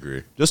Princeton. I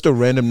agree. Just a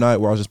random night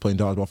where I was just playing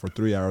dodgeball for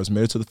 3 hours,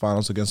 made it to the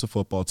finals against the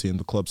football team,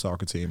 the club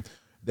soccer team.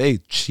 They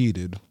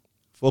cheated.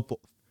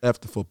 F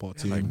the football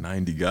team. Like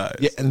 90 guys.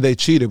 Yeah, and they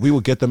cheated. We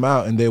would get them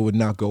out, and they would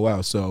not go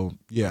out. So,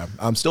 yeah,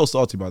 I'm still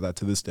salty about that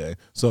to this day.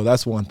 So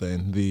that's one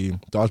thing. The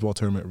dodgeball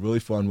tournament, really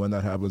fun when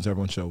that happens.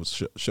 Everyone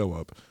show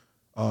up.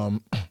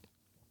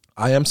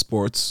 I am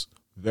sports,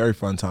 very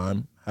fun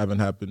time. Haven't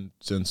happened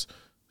since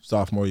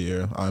sophomore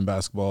year. I'm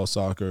basketball,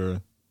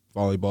 soccer,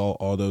 volleyball,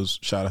 all those.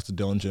 Shout out to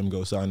Dylan Jim.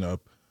 Go sign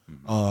up.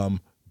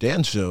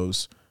 Dance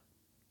shows.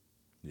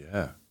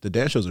 Yeah. The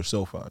dance shows are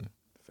so fun.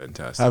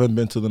 Fantastic. Haven't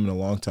been to them in a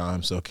long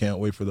time, so can't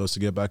wait for those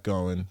to get back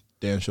going.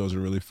 Dance shows are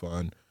really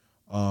fun.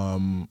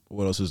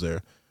 What else is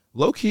there?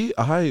 Low key,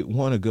 I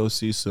want to go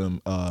see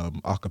some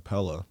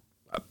acapella.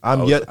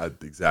 I'm yet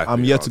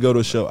to go to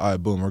a show. All right,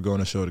 boom, we're going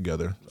to a show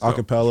together. So,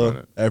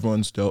 Acapella,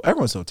 everyone's dope.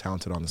 Everyone's so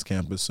talented on this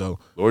campus. So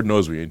Lord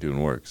knows we ain't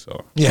doing work.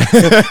 So yeah,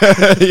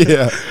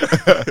 yeah.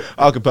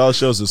 Acapella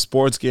shows, the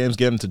sports games,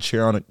 getting to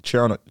cheer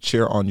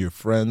on your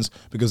friends,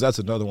 because that's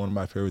another one of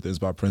my favorite things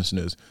about Princeton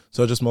is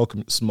such a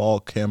small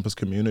campus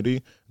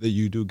community that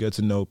you do get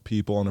to know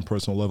people on a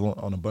personal level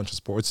on a bunch of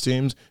sports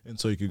teams, and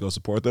so you could go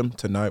support them.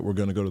 Tonight we're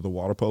going to go to the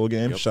water polo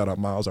game. Yep. Shout out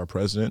Miles, our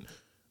president.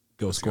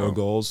 Let's score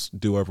goals,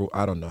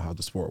 I don't know how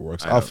the sport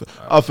works.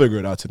 I'll figure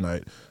it out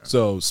tonight. Yeah.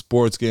 So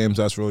sports games,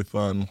 that's really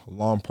fun.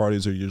 Lawn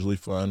parties are usually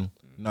fun.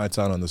 Nights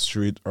out on the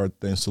street are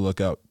things to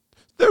look out.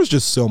 There's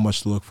just so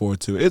much to look forward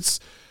to. This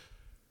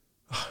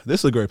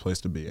is a great place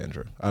to be,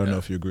 Andrew. I don't know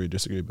if you agree or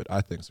disagree, but I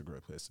think it's a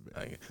great place to be.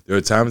 There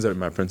are times in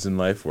my Princeton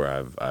life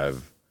where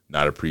I've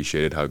not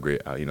appreciated how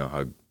great,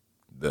 for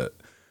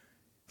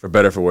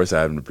better or for worse, I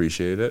haven't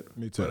appreciated it.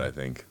 Me too. But I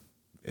think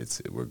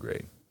we're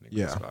great.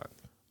 Yeah.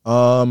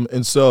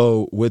 And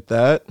so with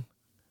that,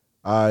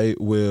 I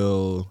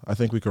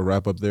think we could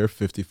wrap up there.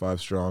 55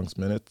 strong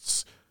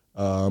minutes.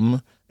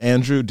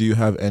 Andrew, do you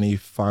have any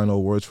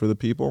final words for the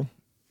people?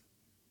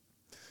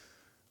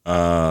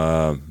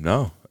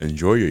 No.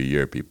 Enjoy your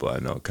year, people. I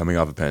know coming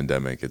off a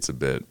pandemic, it's a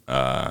bit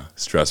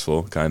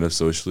stressful, kind of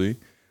socially.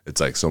 It's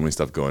like so many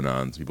stuff going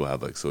on. People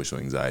have like social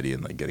anxiety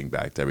and like getting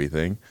back to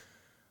everything.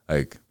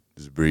 Like,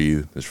 just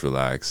breathe, just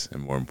relax,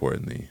 and more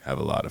importantly, have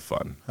a lot of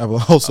fun.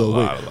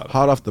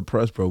 Hot off the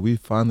press, bro. We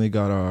finally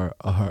got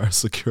our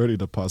security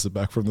deposit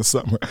back from the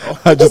summer.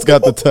 I just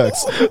got the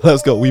text.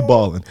 Let's go. We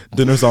balling.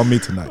 Dinner's on me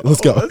tonight.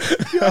 Let's go.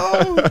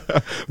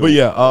 But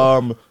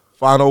yeah,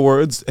 final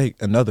words. Hey,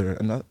 another.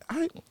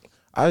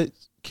 I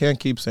can't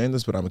keep saying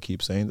this, but I'm gonna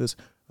keep saying this.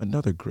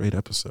 Another great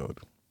episode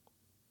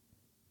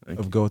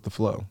of Go With The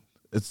Flow.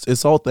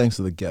 It's all thanks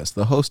to the guest.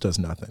 The host does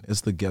nothing.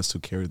 It's the guests who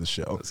carry the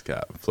show. Let's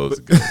go. Flows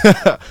good.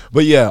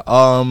 But yeah,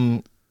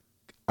 I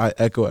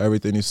echo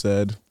everything you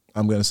said.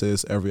 I'm going to say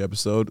this every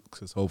episode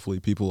because hopefully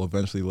people will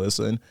eventually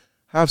listen.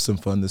 have some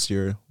fun this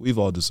year. We've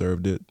all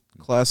deserved it.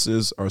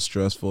 Classes are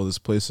stressful. This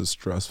place is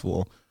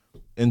stressful.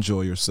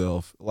 Enjoy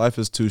yourself. Life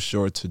is too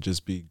short to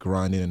just be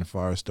grinding in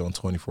Firestone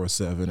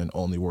 24/7 and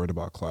only worried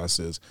about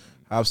classes.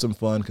 Have some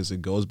fun because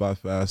it goes by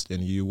fast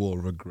and you will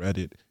regret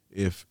it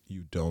if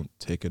you don't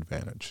take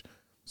advantage.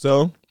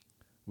 So,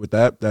 with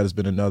that, that has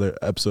been another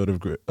episode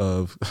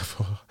of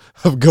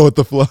of Go With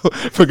The Flow.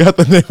 Forgot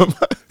the name of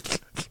my...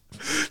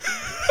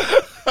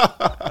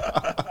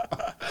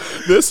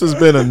 This has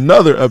been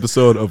another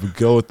episode of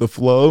Go With The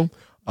Flow.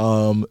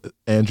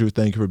 Andrew,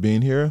 thank you for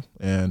being here.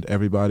 And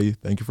everybody,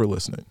 thank you for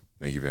listening.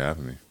 Thank you for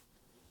having me.